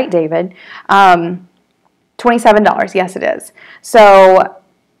you're right, David. $27. Yes, it is. So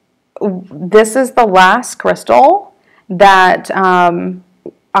this is the last crystal that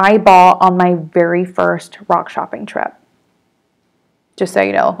I bought on my very first rock shopping trip. Just so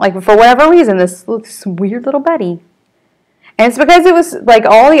you know. Like, for whatever reason, this weird little buddy. And it's because it was, like,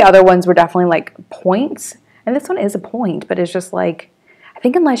 all the other ones were definitely, like, points. And this one is a point, but it's just, like, I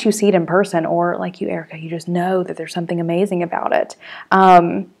think unless you see it in person or, like you, Erica, you just know that there's something amazing about it.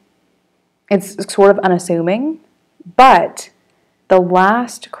 It's sort of unassuming. But the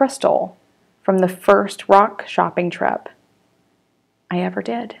last crystal from the first rock shopping trip I ever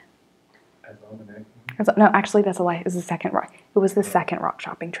did. No, actually, that's a lie. It was the second rock. It was the second rock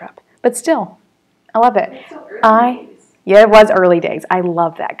shopping trip. But still, I love it. Yeah, it was early days. I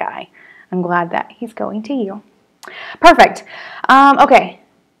love that guy. I'm glad that he's going to you. Perfect. Okay.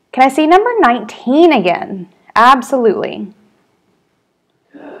 Can I see number 19 again? Absolutely.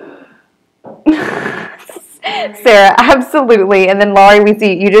 Sarah, absolutely. And then Laurie, we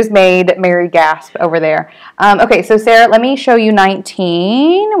see you just made Mary gasp over there. Okay, so Sarah, let me show you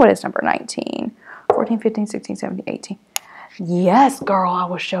 19. What is number 19? 14, 15, 16, 17, 18. Yes, girl, I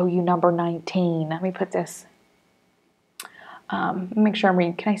will show you number 19. Let me put this. Make sure I'm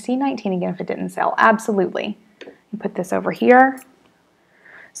reading. Can I see 19 again if it didn't sell? Absolutely. Put this over here.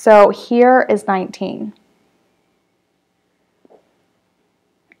 So here is 19.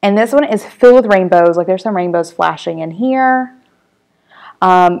 And this one is filled with rainbows. Like there's some rainbows flashing in here.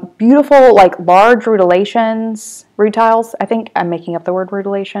 Beautiful, like large rutilations, rutiles. I think I'm making up the word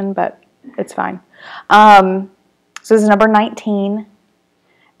rutilation, but it's fine. So this is number 19,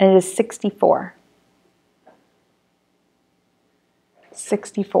 and it is 64.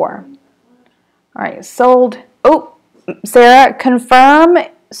 64. All right, sold. Oh, Sarah, confirm.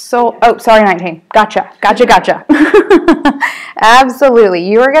 Sold. Oh, sorry, 19. Gotcha. Absolutely.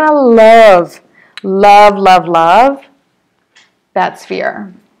 You are going to love that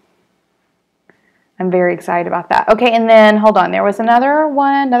sphere. I'm very excited about that. Okay, and then, hold on. There was another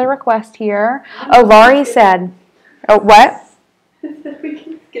request here. Oh, Laurie said, oh, what?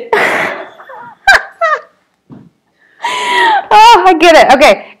 Oh, I get it.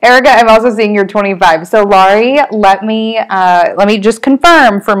 Okay, Erica, I'm also seeing you're 25. So, Laurie, let me just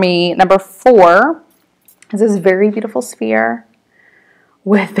confirm for me. Number 4 is this very beautiful sphere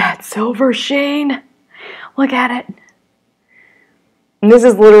with that silver sheen. Look at it. And this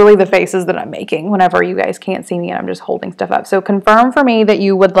is literally the faces that I'm making whenever you guys can't see me and I'm just holding stuff up. So confirm for me that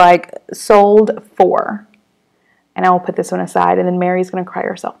you would like sold 4. And I will put this one aside, and then Mary's going to cry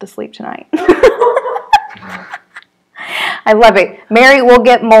herself to sleep tonight. I love it. Mary, we'll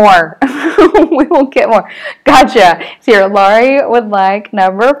get more. We will get more. Gotcha. So here, Laurie would like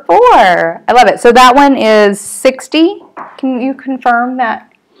number 4. I love it. So that one is 60. Can you confirm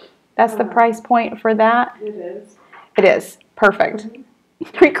that that's the price point for that? It is. It is. Perfect.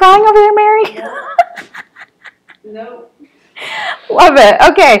 Are you crying over there, Mary? No. Love it.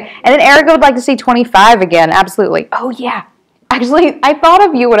 Okay. And then Erica would like to see 25 again. Absolutely. Oh, yeah. Actually, I thought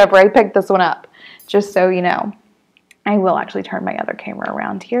of you whenever I picked this one up, just so you know. I will actually turn my other camera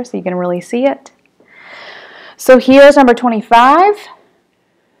around here so you can really see it. So here's number 25.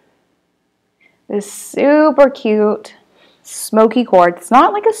 This super cute smoky quartz. It's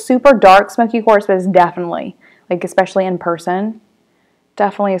not like a super dark smoky quartz, but it's definitely, like especially in person,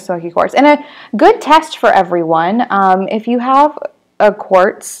 definitely a smoky quartz. And a good test for everyone, if you have a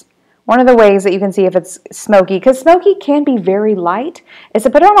quartz, one of the ways that you can see if it's smoky, because smoky can be very light, is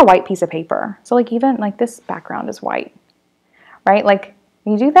to put it on a white piece of paper. So like even like this background is white, right? Like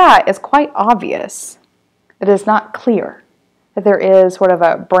when you do that, it's quite obvious that it's not clear, that there is sort of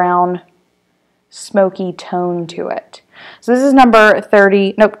a brown smoky tone to it. So this is number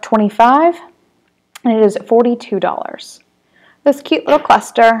 25, and it is $42. This cute little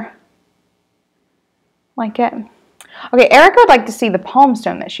cluster, like it. Okay, Erica would like to see the palm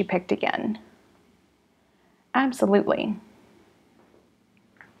stone that she picked again. Absolutely.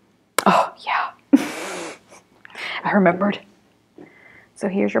 Oh, yeah. I remembered. So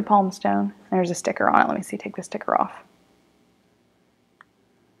here's your palm stone. There's a sticker on it. Let me see, take the sticker off.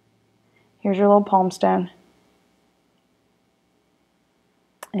 Here's your little palm stone.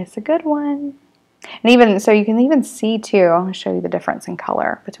 It's a good one. And even, so you can even see too, I'll show you the difference in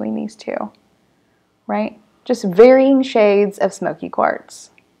color between these two, right? Just varying shades of smoky quartz.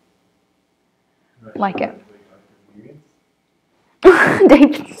 Like it.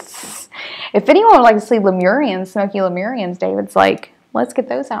 If anyone would like to see Lemurians, smoky Lemurians, David's like, let's get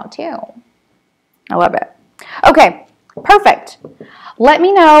those out too. I love it. Okay, perfect. Let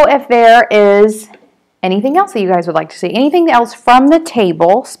me know if there is anything else that you guys would like to see. Anything else from the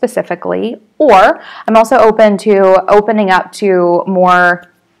table specifically, or I'm also open to opening up to more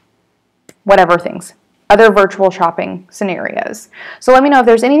whatever things. Other virtual shopping scenarios. So let me know if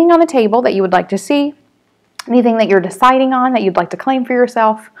there's anything on the table that you would like to see, anything that you're deciding on that you'd like to claim for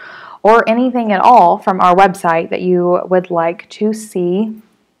yourself, or anything at all from our website that you would like to see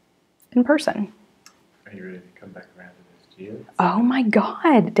in person. Are you ready to come back around to those geodes? Oh my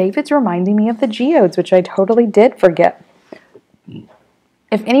God, David's reminding me of the geodes, which I totally did forget.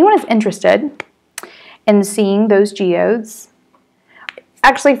 If anyone is interested in seeing those geodes,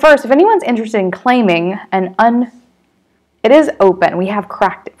 Actually, first, if anyone's interested in claiming it is open. We have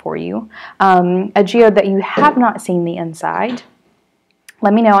cracked it for you. A geode that you have not seen the inside.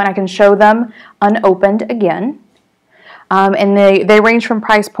 Let me know, and I can show them unopened again. And they range from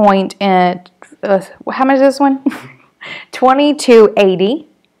price point at how much is this one? $22.80,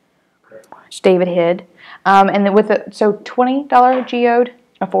 which David hid. And then with so $20 geode,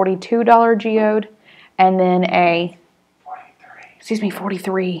 a $42 geode, and then a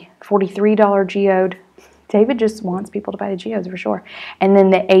 $43 geode. David just wants people to buy the geodes for sure. And then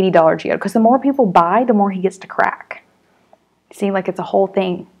the $80 geode, because the more people buy, the more he gets to crack. See, like it's a whole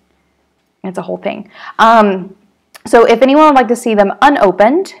thing. It's a whole thing. So if anyone would like to see them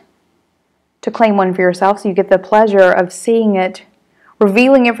unopened, to claim one for yourself, so you get the pleasure of seeing it,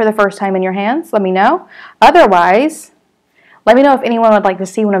 revealing it for the first time in your hands, let me know. Otherwise, let me know if anyone would like to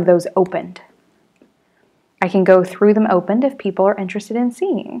see one of those opened. I can go through them opened if people are interested in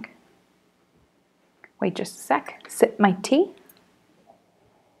seeing. Wait just a sec. Sip my tea.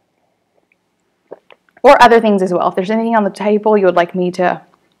 Or other things as well. If there's anything on the table you would like me to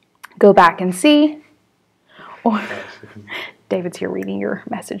go back and see. Or David's here reading your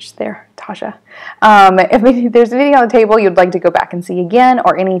message there, Tasha. If there's anything on the table you'd like to go back and see again,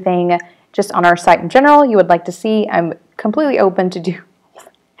 or anything just on our site in general you would like to see, I'm completely open to do.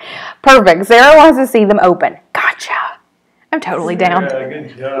 Perfect. Sarah wants to see them open. Gotcha. I'm totally down.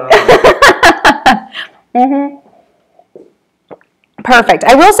 Good job. Perfect.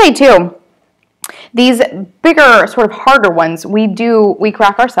 I will say too, these bigger, sort of harder ones, we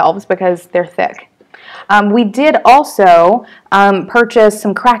crack ourselves because they're thick. We did also purchase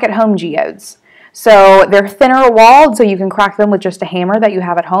some crack at home geodes. So they're thinner walled, so you can crack them with just a hammer that you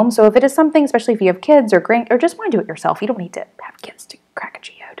have at home. So if it is something, especially if you have kids or just want to do it yourself, you don't need to have kids to crack a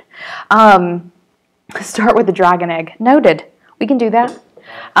geode. Start with the dragon egg. Noted. We can do that.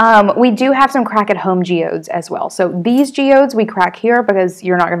 We do have some crack at home geodes as well. So these geodes we crack here because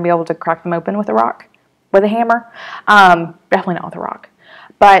you're not going to be able to crack them open with a rock, with a hammer. Definitely not with a rock.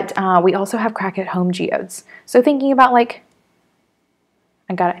 But we also have crack at home geodes. So thinking about like,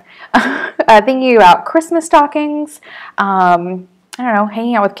 I got it. Thinking about Christmas stockings, I don't know,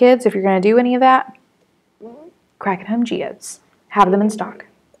 hanging out with kids if you're going to do any of that. Crack at home geodes. Have them in stock.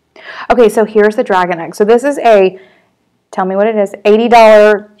 Okay, so here's the dragon egg. So this is tell me what it is,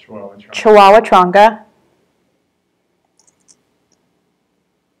 $80 Chihuahua Tronca.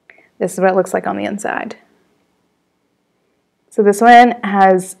 This is what it looks like on the inside. So this one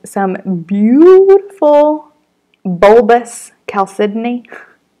has some beautiful bulbous chalcedony.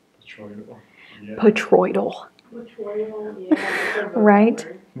 Petroidal. Yeah. Petroidal. Yeah, right?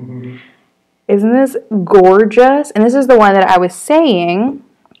 Mm-hmm. Isn't this gorgeous? And this is the one that I was saying.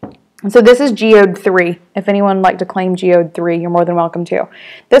 So this is Geode 3. If anyone would like to claim Geode 3, you're more than welcome to.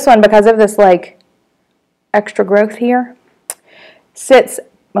 This one, because of this like extra growth here, sits,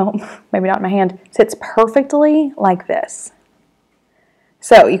 well, maybe not in my hand, sits perfectly like this.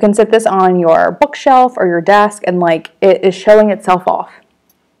 So you can sit this on your bookshelf or your desk and like it is showing itself off.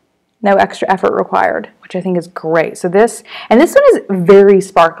 No extra effort required, which I think is great. So this one is very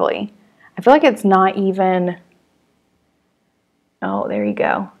sparkly. I feel like it's not even, oh, there you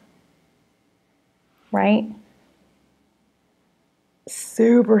go. Right?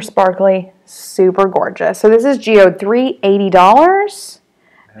 Super sparkly, super gorgeous. So this is Geode 3, $80.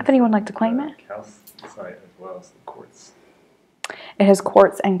 If anyone would like to claim it. Calcite as well as the quartz. It has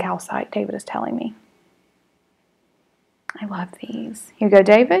quartz and calcite, David is telling me. I love these. Here you go,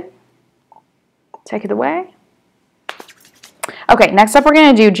 David. Take it away. Okay, next up we're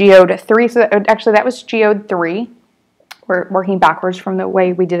going to do Geode 3. So actually that was Geode 3. We're working backwards from the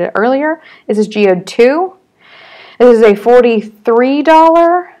way we did it earlier. This is Geode 2. This is a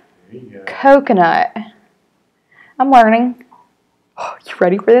 $43 coconut. I'm learning. Oh, you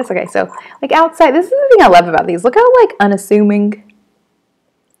ready for this? Okay, so like outside, this is the thing I love about these. Look how like unassuming.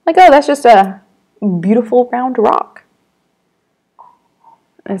 Like, oh, that's just a beautiful round rock.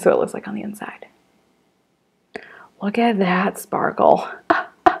 And so it looks like on the inside. Look at that sparkle.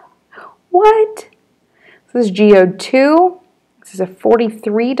 What? This is Geode 2. This is a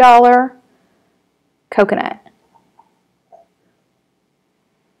 $43 coconut.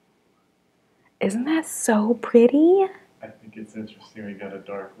 Isn't that so pretty? I think it's interesting we got a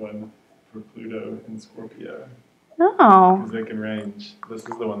dark one for Pluto and Scorpio. Oh. Because they can range. This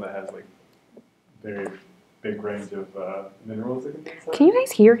is the one that has like very big range of minerals that can be inside. Can you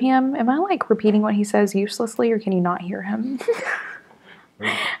guys hear him? Am I like repeating what he says uselessly, or can you not hear him?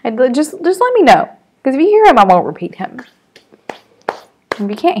 Just let me know. Because if you hear him, I won't repeat him. If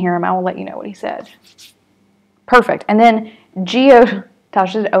you can't hear him, I will let you know what he said. Perfect. And then Geode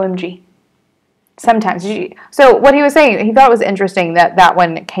Tasha said, OMG. Sometimes. So what he was saying, he thought it was interesting that that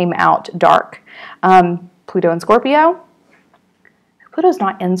one came out dark. Pluto and Scorpio. Pluto's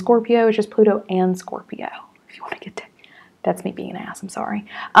not in Scorpio, it's just Pluto and Scorpio. If you want to get to, that's me being an ass, I'm sorry.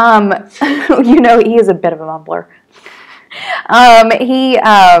 You know, he is a bit of a mumbler.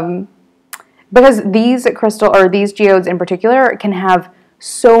 Because these these geodes in particular can have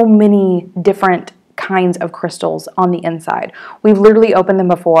so many different kinds of crystals on the inside. We've literally opened them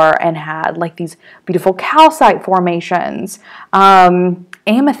before and had like these beautiful calcite formations,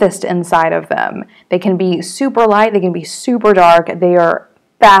 amethyst inside of them. They can be super light, they can be super dark. They are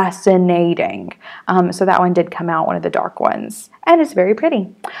fascinating. So that one did come out, one of the dark ones, and it's very pretty.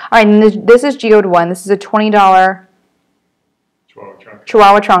 All right, and this is geode 1. This is a $20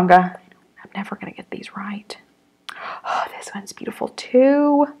 Chihuahua Trunca. I'm never gonna get these right. Oh, this one's beautiful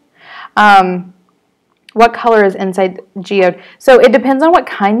too. What color is inside geode? So it depends on what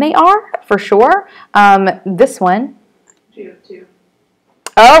kind they are, for sure. This one. Geode 2.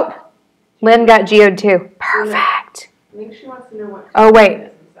 Oh, Lynn got geode 2. Perfect. I think she wants to know what. Oh, wait.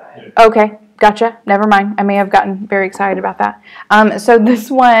 Okay, gotcha. Never mind. I may have gotten very excited about that. So this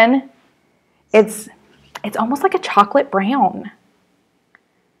one, it's almost like a chocolate brown.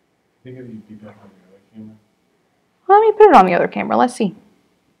 I think it'd be better on the other camera. Let me put it on the other camera. Let's see.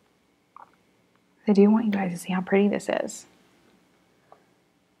 I do want you guys to see how pretty this is.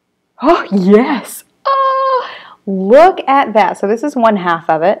 Oh, yes. Oh, look at that. So this is one half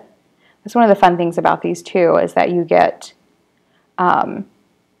of it. That's one of the fun things about these two is that you get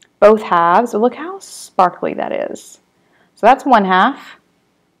both halves. Look how sparkly that is. So that's one half.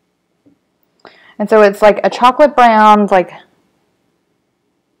 And so it's like a chocolate brown, like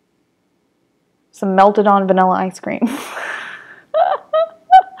some melted on vanilla ice cream.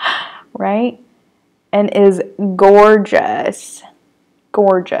 Right? And is gorgeous.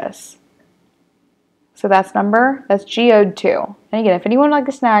 Gorgeous. So that's geode 2. And again, if anyone would like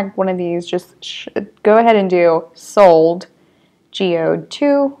to snag one of these, just go ahead and do sold geode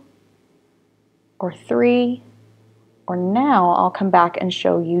 2 or 3, or now I'll come back and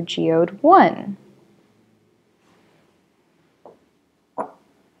show you geode 1.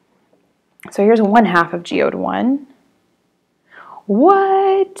 So here's one half of geode 1.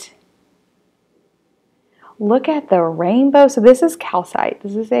 What? Look at the rainbow. So this is calcite.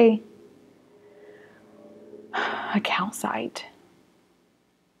 This is a calcite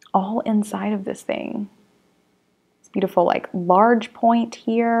all inside of this thing. It's beautiful, like large point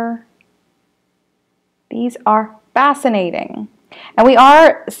here. These are fascinating. And we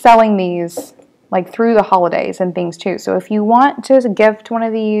are selling these like through the holidays and things too. So if you want to gift one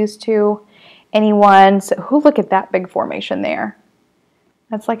of these to anyone, so look at that big formation there.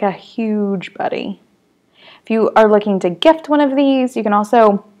 That's like a huge buddy. If you are looking to gift one of these, you can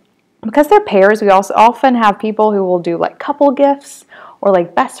also, because they're pairs, we also often have people who will do like couple gifts or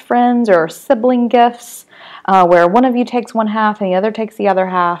like best friends or sibling gifts where one of you takes one half and the other takes the other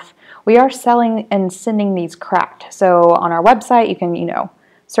half. We are selling and sending these cracked. So on our website, you can,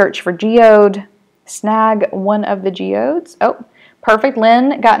 search for geode, snag one of the geodes. Oh, perfect.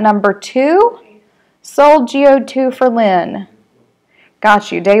 Lynn got number 2. Sold geode 2 for Lynn.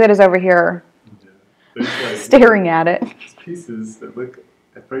 Got you. David is over here staring at it. Pieces that look,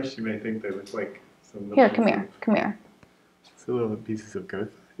 at first you may think they look like some Here, come here. Come here. It's a little pieces of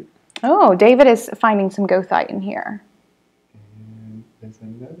gothite. Oh, David is finding some gothite in here. And there's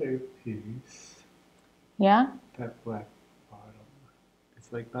another piece. Yeah? That black bottom.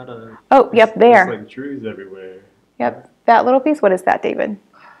 It's like not a... Oh, yep, there. There's like drues everywhere. Yep, that little piece. What is that, David?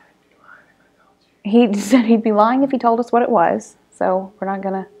 He said he'd be lying if he told us what it was. So we're not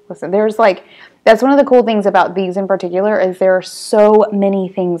going to listen. There's like, that's one of the cool things about these in particular is there are so many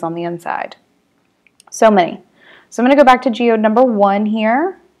things on the inside. So many. So I'm going to go back to geode number 1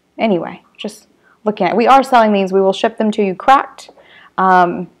 here. Anyway, just looking at it. We are selling these. We will ship them to you cracked.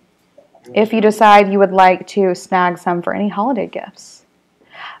 If you decide you would like to snag some for any holiday gifts.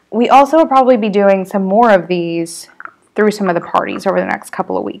 We also will probably be doing some more of these through some of the parties over the next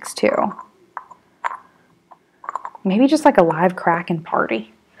couple of weeks too. Maybe just like a live cracking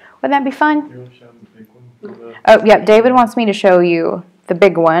party. Wouldn't that be fun? Oh, yeah. David wants me to show you the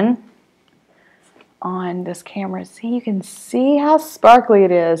big one on this camera. See, you can see how sparkly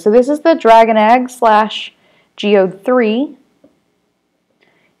it is. So this is the Dragon Egg / Geode 3.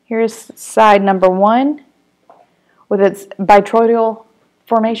 Here's side number 1 with its bitroidal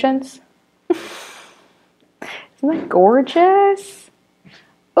formations. Isn't that gorgeous?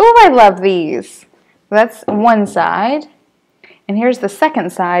 Oh, I love these. That's one side. And here's the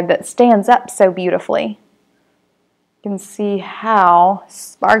second side that stands up so beautifully. You can see how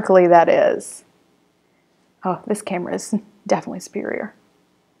sparkly that is. Oh, this camera is definitely superior.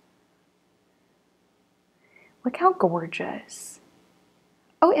 Look how gorgeous.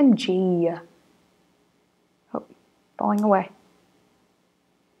 OMG. Oh, falling away.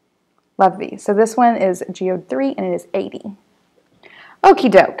 Love these. So this one is Geode 3 and it is 80.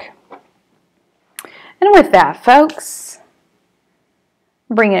 Okie doke. And with that, folks,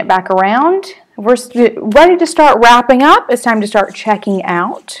 bringing it back around, we're ready to start wrapping up. It's time to start checking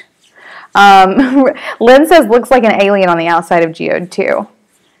out. Lynn says, looks like an alien on the outside of Geode 2.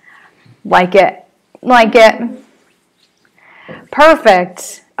 Like it. Like it.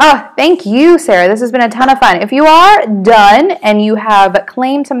 Perfect. Oh, thank you, Sarah. This has been a ton of fun. If you are done and you have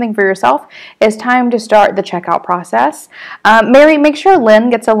claimed something for yourself, it's time to start the checkout process. Mary, make sure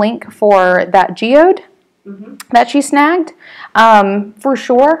Lynn gets a link for that geode that she snagged, for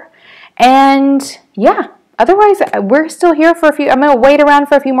sure. And yeah, otherwise, we're still here for a few. I'm going to wait around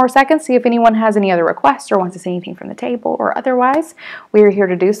for a few more seconds, see if anyone has any other requests or wants to say anything from the table, or otherwise, we are here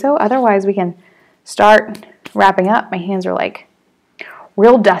to do so. Otherwise, we can start wrapping up. My hands are like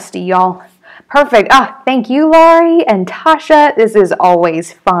real dusty, y'all. Perfect. Ah, thank you, Laurie and Tasha. This is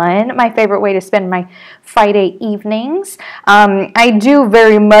always fun. My favorite way to spend my Friday evenings. I do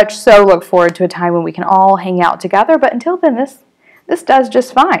very much so look forward to a time when we can all hang out together. But until then, this does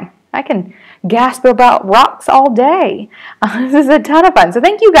just fine. I can gasp about rocks all day. This is a ton of fun. So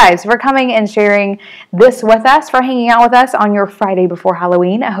thank you guys for coming and sharing this with us, for hanging out with us on your Friday before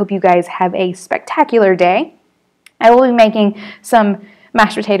Halloween. I hope you guys have a spectacular day. I will be making some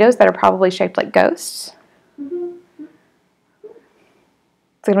mashed potatoes that are probably shaped like ghosts. It's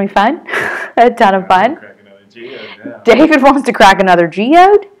going to be fun. A ton of fun. David wants to crack another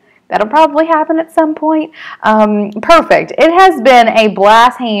geode. That'll probably happen at some point. Perfect. It has been a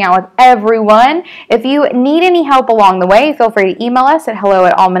blast hanging out with everyone. If you need any help along the way, feel free to email us at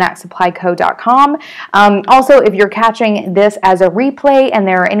hello@almanacsupplyco.com. Also, if you're catching this as a replay and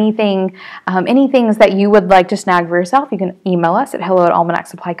there are any things that you would like to snag for yourself, you can email us at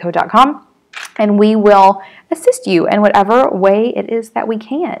hello@almanacsupplyco.com. and we will assist you in whatever way it is that we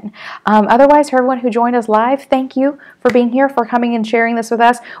can. Otherwise, for everyone who joined us live, thank you for being here, for coming and sharing this with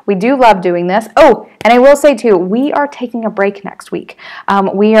us. We do love doing this. Oh, and I will say too, we are taking a break next week.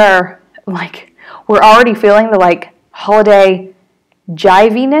 We're already feeling the holiday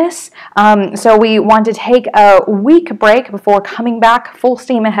jiviness. So we want to take a week break before coming back full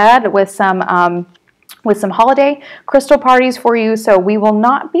steam ahead with some holiday crystal parties for you. So we will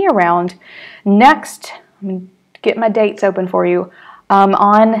not be around next, let me get my dates open for you,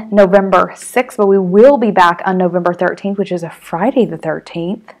 on November 6th, but we will be back on November 13th, which is a Friday the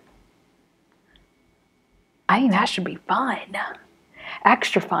 13th. I think that should be fun.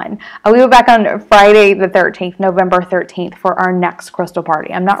 Extra fun. We will be back on Friday the 13th, November 13th, for our next crystal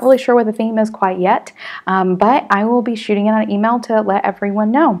party. I'm not really sure what the theme is quite yet, but I will be shooting it on an email to let everyone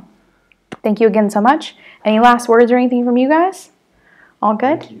know. Thank you again so much. Any last words or anything from you guys? All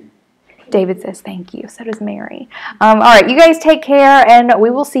good? Thank you. David says thank you. So does Mary. All right, you guys take care, and we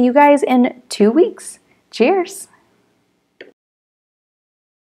will see you guys in 2 weeks. Cheers.